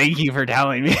didn't. Thank you for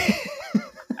telling me.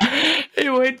 He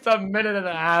waits a minute and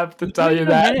a half to tell you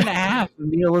that. A minute and a half for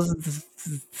me to listen to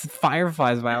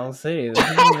Fireflies by Owl City. This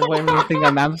is why we think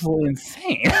I'm absolutely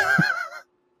insane.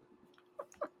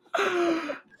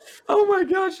 Oh my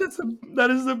gosh,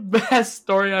 that is the best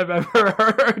story I've ever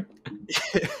heard.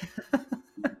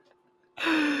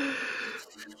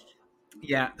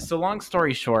 Yeah, so long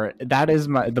story short, that is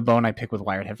the bone I pick with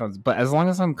wired headphones. But as long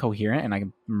as I'm coherent and I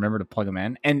can remember to plug them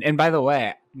in, and by the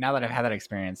way, now that I've had that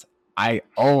experience, I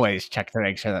always check to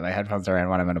make sure that my headphones are in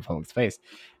when I'm in a public space.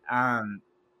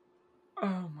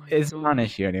 It's not an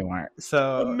issue anymore.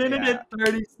 So a minute and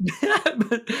 30,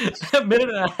 a minute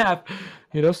and a half.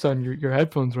 Son, your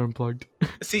headphones are unplugged.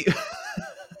 See,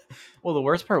 well, the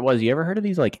worst part was, you ever heard of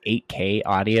these like 8K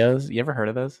audios? You ever heard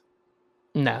of those?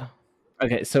 No.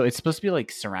 Okay, so it's supposed to be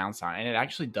like surround sound, and it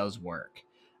actually does work.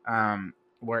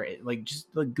 Where it, like, just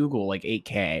like Google like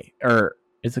 8K, or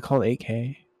is it called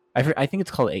 8K? I think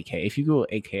it's called 8K. If you Google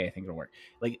 8K, I think it'll work.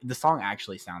 Like, the song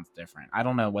actually sounds different. I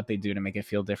don't know what they do to make it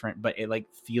feel different, but it like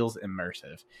feels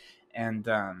immersive, and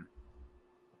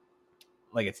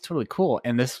like, it's totally cool.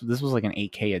 And this was like an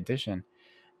 8K edition,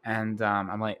 and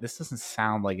I'm like, this doesn't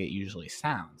sound like it usually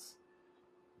sounds,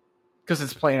 because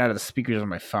it's playing out of the speakers on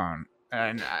my phone,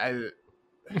 and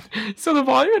so the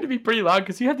volume had to be pretty loud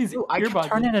because you had these earbuds. I kept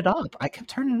turning it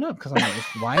up because I'm like,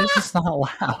 why is this not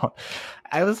loud?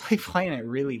 I was like playing it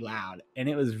really loud, and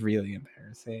it was really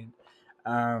embarrassing.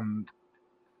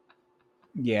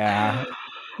 Yeah.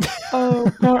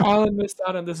 Oh, poor Alan missed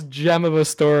out on this gem of a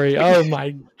story. Oh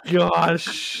my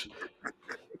gosh.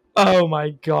 Oh my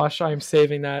gosh, I'm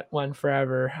saving that one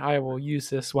forever. I will use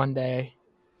this one day.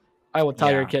 I will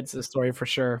tell your kids this story for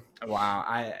sure. Wow.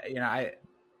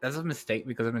 That's a mistake,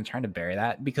 because I've been trying to bury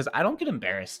that, because I don't get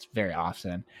embarrassed very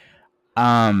often.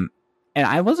 And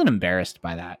I wasn't embarrassed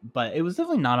by that, but it was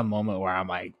definitely not a moment where I'm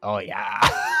like, oh yeah.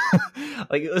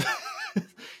 Like, it's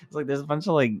like there's a bunch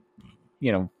of like,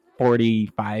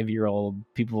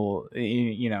 45-year-old people,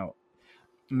 men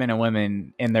and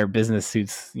women in their business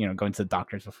suits, going to the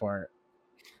doctors before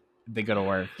they go to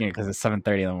work, because it's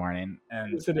 7:30 in the morning,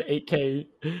 and it's an 8K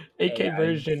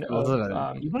version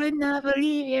of you would not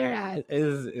believe your eyes.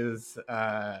 Is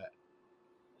I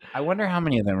wonder how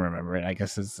many of them remember it. I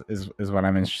guess is what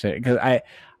I'm interested in, because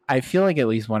I feel like at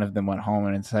least one of them went home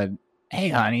and said, "Hey,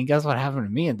 honey, guess what happened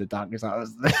to me at the doctor's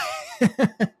office?"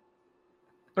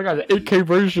 I got an 8K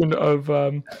version of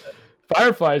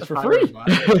Fireflies for free.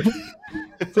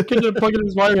 The kid didn't plug in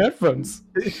his wired headphones.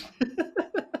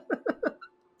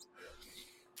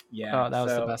 Yeah. Oh, that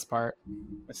was the best part.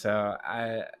 So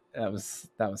that was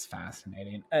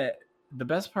fascinating. The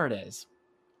best part is,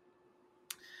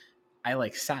 I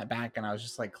like sat back and I was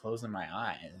just like closing my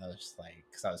eyes. I was just like,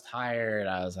 because I was tired,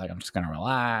 I was like, I'm just gonna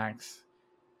relax.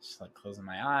 Just like closing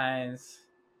my eyes.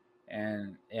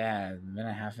 And yeah, a minute and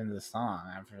a half into the song,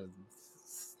 after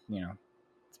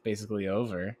it's basically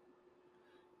over,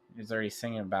 he's already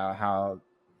singing about how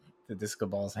the disco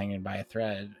ball's hanging by a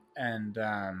thread, and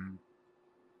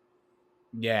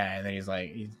yeah, and then he's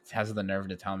like, he has the nerve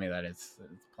to tell me that it's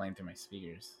playing through my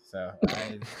speakers. So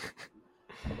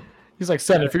he's like,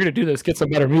 son, if you're gonna do this, get some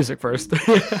better music first.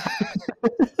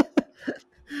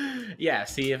 Yeah,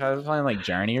 see, if I was playing like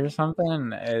Journey or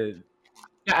something, yeah,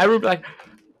 I would be like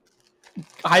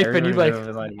hyping. You'd be like,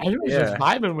 everyone's just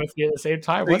vibing with you at the same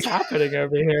time. What's happening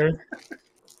over here?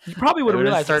 You probably would have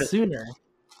realized it sooner.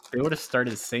 They would have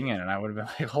started singing, and I would have been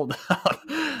like, hold up,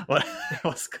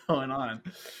 what's going on?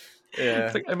 Yeah,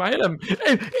 it's like, am I in a?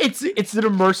 It's an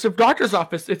immersive doctor's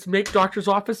office. It's make doctor's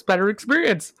office better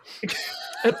experience.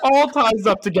 It all ties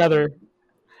up together.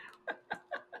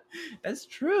 That's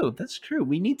true.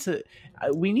 We need to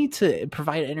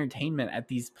provide entertainment at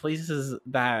these places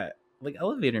that, like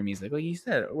elevator music, like you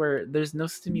said, where there's no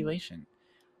stimulation.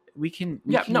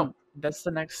 No, that's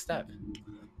the next step.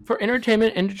 For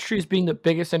entertainment industries being the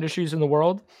biggest industries in the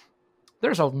world,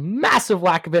 there's a massive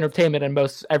lack of entertainment in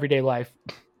most everyday life.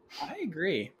 I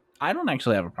agree. I don't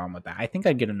actually have a problem with that. I think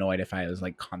I'd get annoyed if I was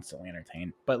like constantly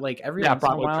entertained. But like every once in a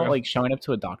probably while, true. like showing up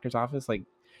to a doctor's office like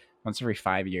once every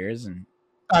 5 years and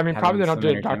I mean, probably having they don't some do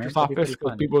it in doctor's entertainment, that'd be office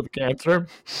pretty with people with cancer.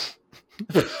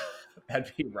 fun.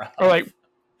 That'd be rough. Or like,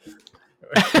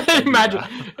 That'd be rough.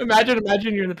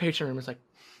 imagine you're in the patient room. It's like,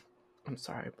 I'm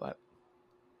sorry, but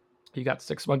you got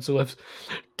 6 months to live.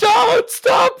 Don't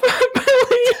stop, Billy.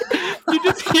 You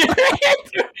just hear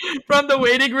it from the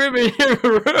waiting room in your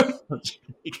room.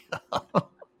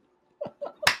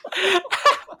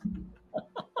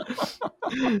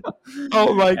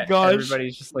 Oh my gosh.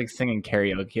 Everybody's just like singing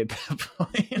karaoke at that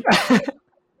point.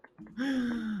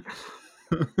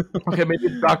 Okay, maybe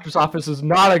the doctor's office is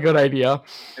not a good idea.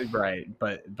 Right,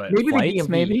 but Maybe the flights, DMV.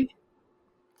 maybe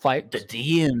Flight. the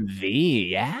DMV.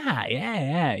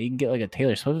 Yeah. You can get like a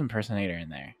Taylor Swift impersonator in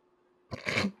there.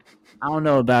 I don't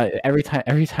know about every time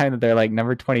that they're like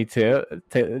number 22.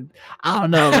 I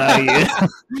don't know about you.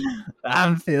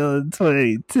 I'm feeling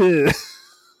 22.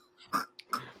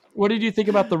 What did you think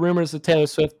about the rumors of Taylor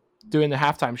Swift doing the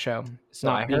halftime show? It's So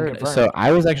not I being heard. confirmed. So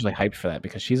I was actually hyped for that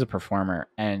because she's a performer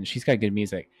and she's got good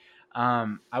music. I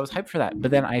was hyped for that, but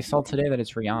then I saw today that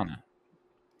it's Rihanna.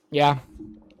 Yeah.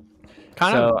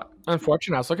 Kind of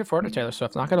unfortunate. I was looking forward to Taylor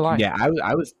Swift. Not gonna lie. Yeah,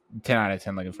 I was 10 out of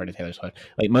 10 looking forward to Taylor Swift.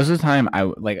 Like most of the time,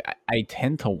 I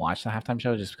tend to watch the halftime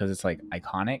show just because it's like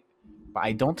iconic, but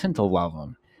I don't tend to love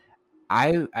them.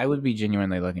 I would be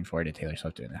genuinely looking forward to Taylor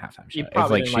Swift doing the halftime show. You If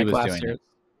probably like didn't she like was last doing year's. it,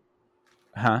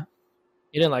 huh?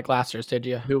 You didn't like last year's, did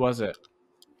you? Who was it?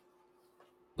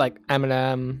 Like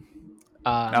Eminem. Oh,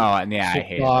 yeah, I Snoop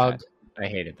hated Dogg, that. I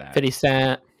hated that. 50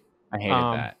 Cent, I hated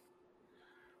that.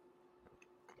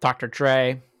 Dr.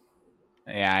 Dre,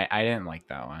 Yeah, I didn't like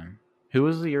that one. Who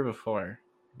was the year before?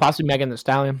 possibly Megan Thee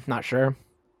Stallion. Not sure.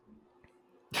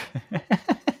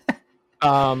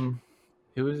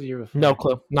 Who was the year before? No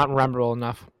clue. Not memorable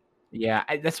enough. Yeah,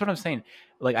 that's what I'm saying.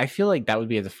 Like, I feel like that would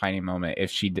be a defining moment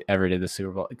if she ever did the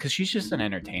Super Bowl, because she's just an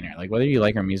entertainer. Like, whether you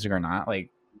like her music or not, like,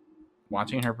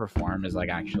 watching her perform is like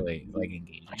actually like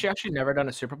engaging. She actually never done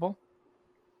a Super Bowl.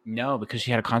 No, because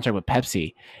she had a contract with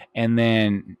Pepsi, and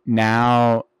then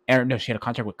now, no, she had a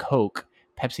contract with Coke.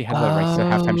 Pepsi has the rights to the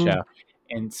halftime show,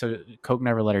 and so Coke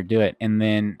never let her do it. And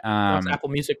then It's Apple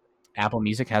Music. Apple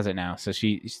Music has it now, so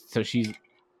she's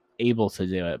able to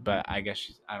do it. But I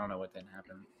guess I don't know what didn't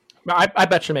happen. I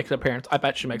bet she makes an appearance. I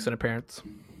bet she makes an appearance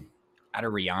at a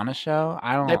Rihanna show.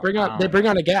 I don't. They bring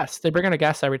on a guest. They bring on a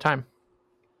guest every time.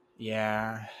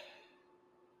 Yeah.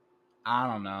 I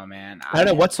don't know, man. I don't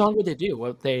know. What song would they do?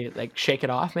 Would they like Shake It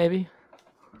Off maybe?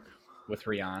 With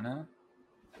Rihanna?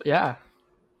 Yeah.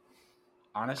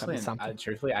 Honestly,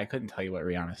 truthfully, I couldn't tell you what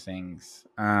Rihanna sings.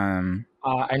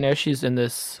 I know she's in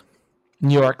this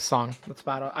New York song. That's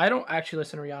about it. I don't actually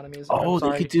listen to Rihanna music. Oh,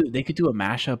 they could do a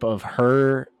mashup of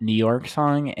her New York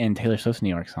song and Taylor Swift's New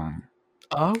York song.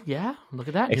 Oh yeah, look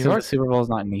at that. Except the Super Bowl is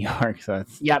not in New York, so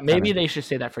it's maybe they should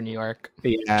say that for New York.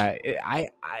 Yeah, I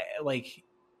like.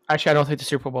 Actually, I don't think the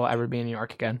Super Bowl will ever be in New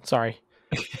York again. Sorry.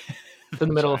 It's in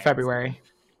the middle of February.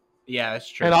 Yeah, that's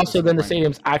true. And also, then the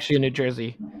stadium's actually in New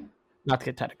Jersey. Not to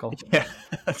get technical. Yeah,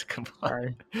 that's a good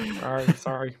point.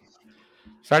 Sorry.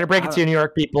 Sorry to break it to you, New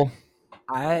York people.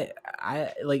 I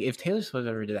like if Taylor Swift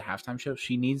ever did a halftime show,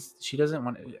 she's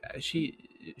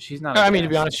not. I mean, to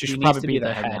be honest, she should probably be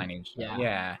the headlining.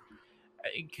 Yeah.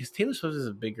 Because Taylor Swift is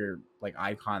a bigger like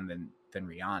icon than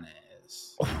Rihanna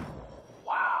is.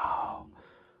 Wow.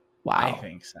 I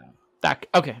think so.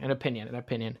 Okay, an opinion.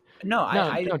 No,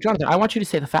 Jonathan, I want you to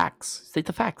say the facts. State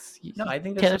the facts. No, I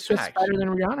think Taylor Swift's better than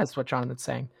Rihanna is what Jonathan's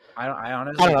saying. I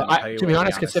honestly don't know. To be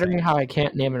honest, considering how I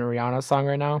can't name a Rihanna song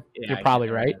right now, you're probably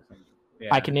right. Yeah.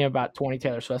 I can name about 20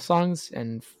 Taylor Swift songs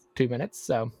in 2 minutes.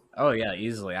 So. Oh yeah,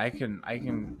 easily. I can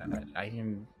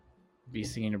be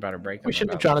singing about a breakup. We should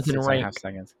have Jonathan rank.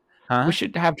 Seconds. Huh? We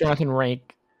should have Jonathan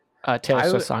rank Taylor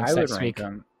Swift songs next week.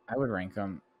 I would rank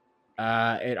them.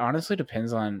 It honestly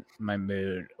depends on my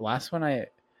mood. Last one,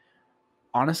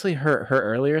 honestly, her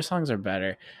earlier songs are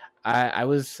better. I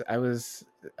was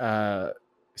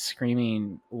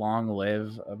screaming "Long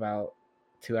Live" about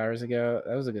 2 hours ago.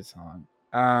 That was a good song.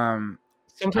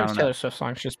 Sometimes Taylor Swift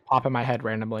songs just pop in my head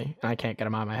randomly, and I can't get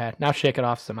them out of my head. Now "Shake It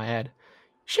Off's in my head."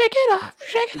 Shake it off,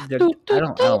 shake it off. I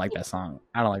don't like that song.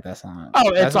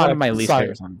 Oh, that's one of my least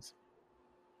favorite songs.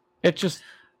 It's just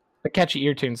a catchy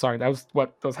ear tune song. That was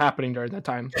what was happening during that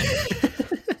time.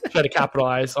 Try to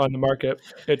capitalize on the market.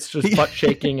 It's just butt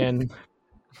shaking and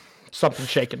something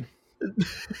shaking.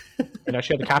 She had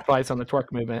to capitalize on the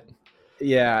twerk movement.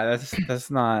 Yeah,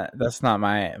 that's not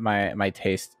my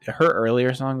taste. Her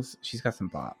earlier songs, she's got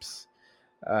some bops.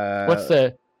 What's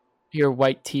the your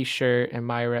white T-shirt and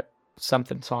my rep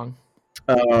something song.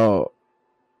 Oh,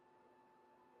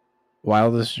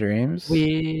 Wildest Dreams.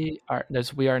 We are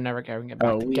never going to get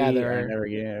back together. We are never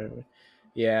getting.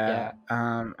 Yeah.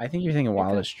 I think you're thinking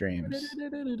Wildest Dreams.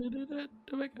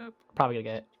 Probably gonna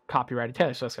get copyrighted.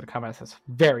 Taylor Swift's gonna come at us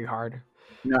very hard.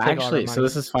 No, actually, so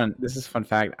this is fun. This is fun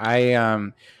fact. I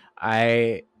am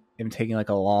taking like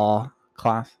a law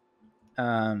class.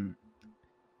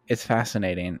 It's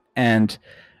fascinating, and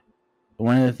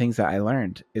one of the things that I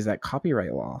learned is that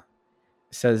copyright law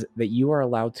says that you are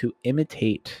allowed to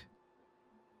imitate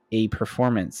a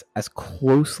performance as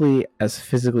closely as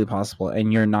physically possible,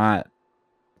 and you're not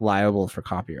liable for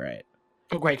copyright.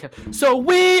 Oh, great. So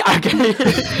we are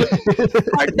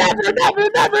never.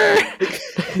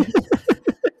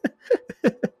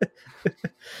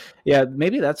 Yeah,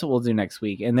 maybe that's what we'll do next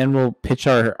week, and then we'll pitch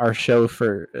our show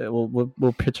for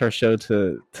we'll pitch our show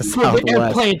to Southwest.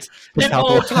 Airplanes. It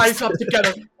all ties up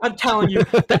together. I'm telling you,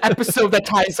 the episode that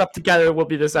ties up together will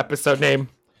be this episode name.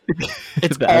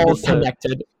 It's all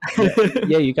connected.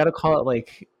 Yeah, you got to call it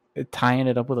like tying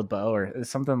it up with a bow or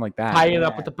something like that. Tying it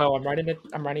up with a bow. I'm writing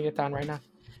it down right now.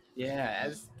 Yeah,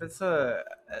 it's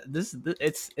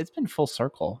been full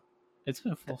circle. It's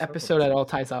been full circle. Episode that all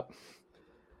ties up.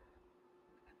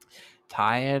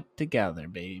 Tie it together,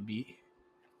 baby.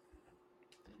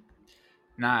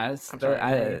 Nah, it's I'm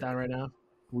writing it down right now.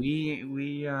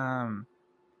 We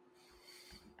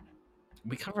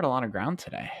covered a lot of ground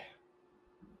today.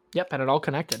 Yep, and it all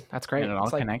connected. That's great. And it all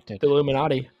connected. The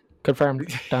Illuminati. Confirmed.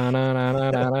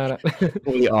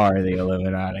 We are the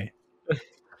Illuminati.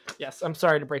 Yes, I'm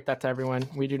sorry to break that to everyone.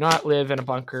 We do not live in a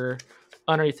bunker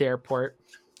underneath the airport.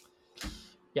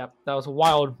 Yep, that was a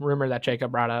wild rumor that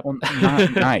Jacob brought up. Well,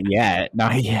 not yet.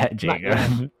 Not yet, Jacob.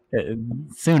 Not yet.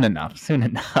 Soon enough. You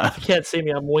can't see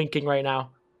me. I'm winking right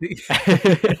now.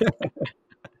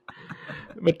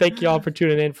 But thank you all for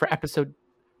tuning in for episode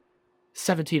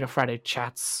 17 of Friday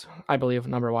Chats, I believe,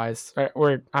 number-wise.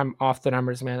 I'm off the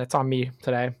numbers, man. It's on me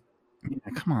today.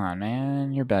 Yeah, come on,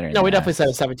 man. You're better. No, we definitely said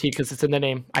it 17 because it's in the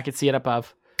name. I can see it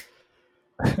above.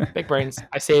 Big brains.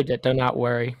 I saved it. Do not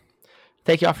worry.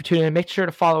 Thank you all for tuning in. Make sure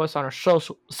to follow us on our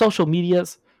social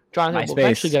medias. Jonathan will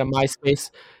eventually get a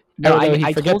MySpace. No,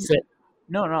 I forgets it.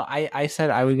 No. I said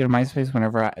I would get a MySpace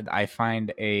whenever I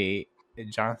find a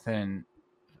Jonathan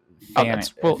fan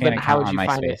then how would you on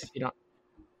find MySpace. it if you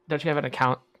don't you have an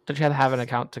account? Don't you have to have an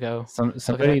account to go?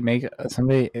 Somebody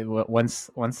once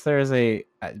there's a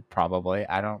probably,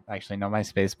 I don't actually know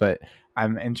MySpace, but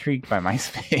I'm intrigued by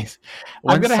MySpace.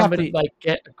 I'm gonna have to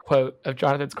get a quote of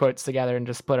Jonathan's quotes together and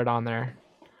just put it on there.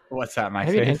 What's that?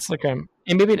 MySpace?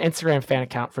 Maybe an Instagram fan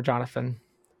account for Jonathan.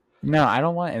 No, I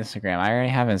don't want Instagram. I already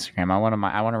have Instagram. I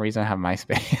want a reason to have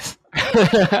MySpace.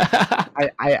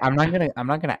 I'm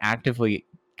not gonna actively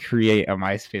create a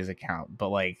MySpace account, but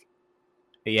like,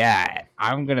 yeah,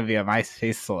 I'm gonna be a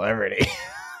MySpace celebrity.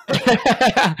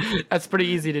 That's pretty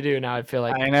easy to do now. I feel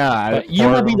like. I know. But you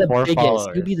will be the biggest.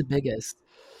 Followers. You'll be the biggest.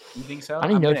 You think so? I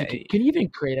don't even know if you can you even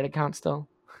create an account still?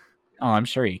 Oh, I'm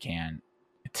sure you can.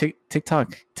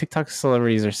 TikTok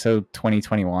celebrities are so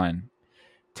 2021.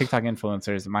 TikTok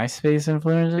influencers, MySpace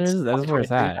influencers. That's where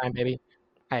it's at, time, baby.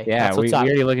 Hey, yeah, we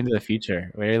already look into the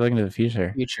future. We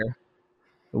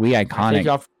iconic. Thank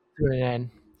y'all for tuning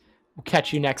in. We'll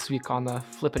catch you next week on the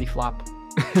Flippity Flop.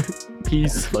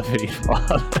 Peace. Flippity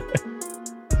Flop.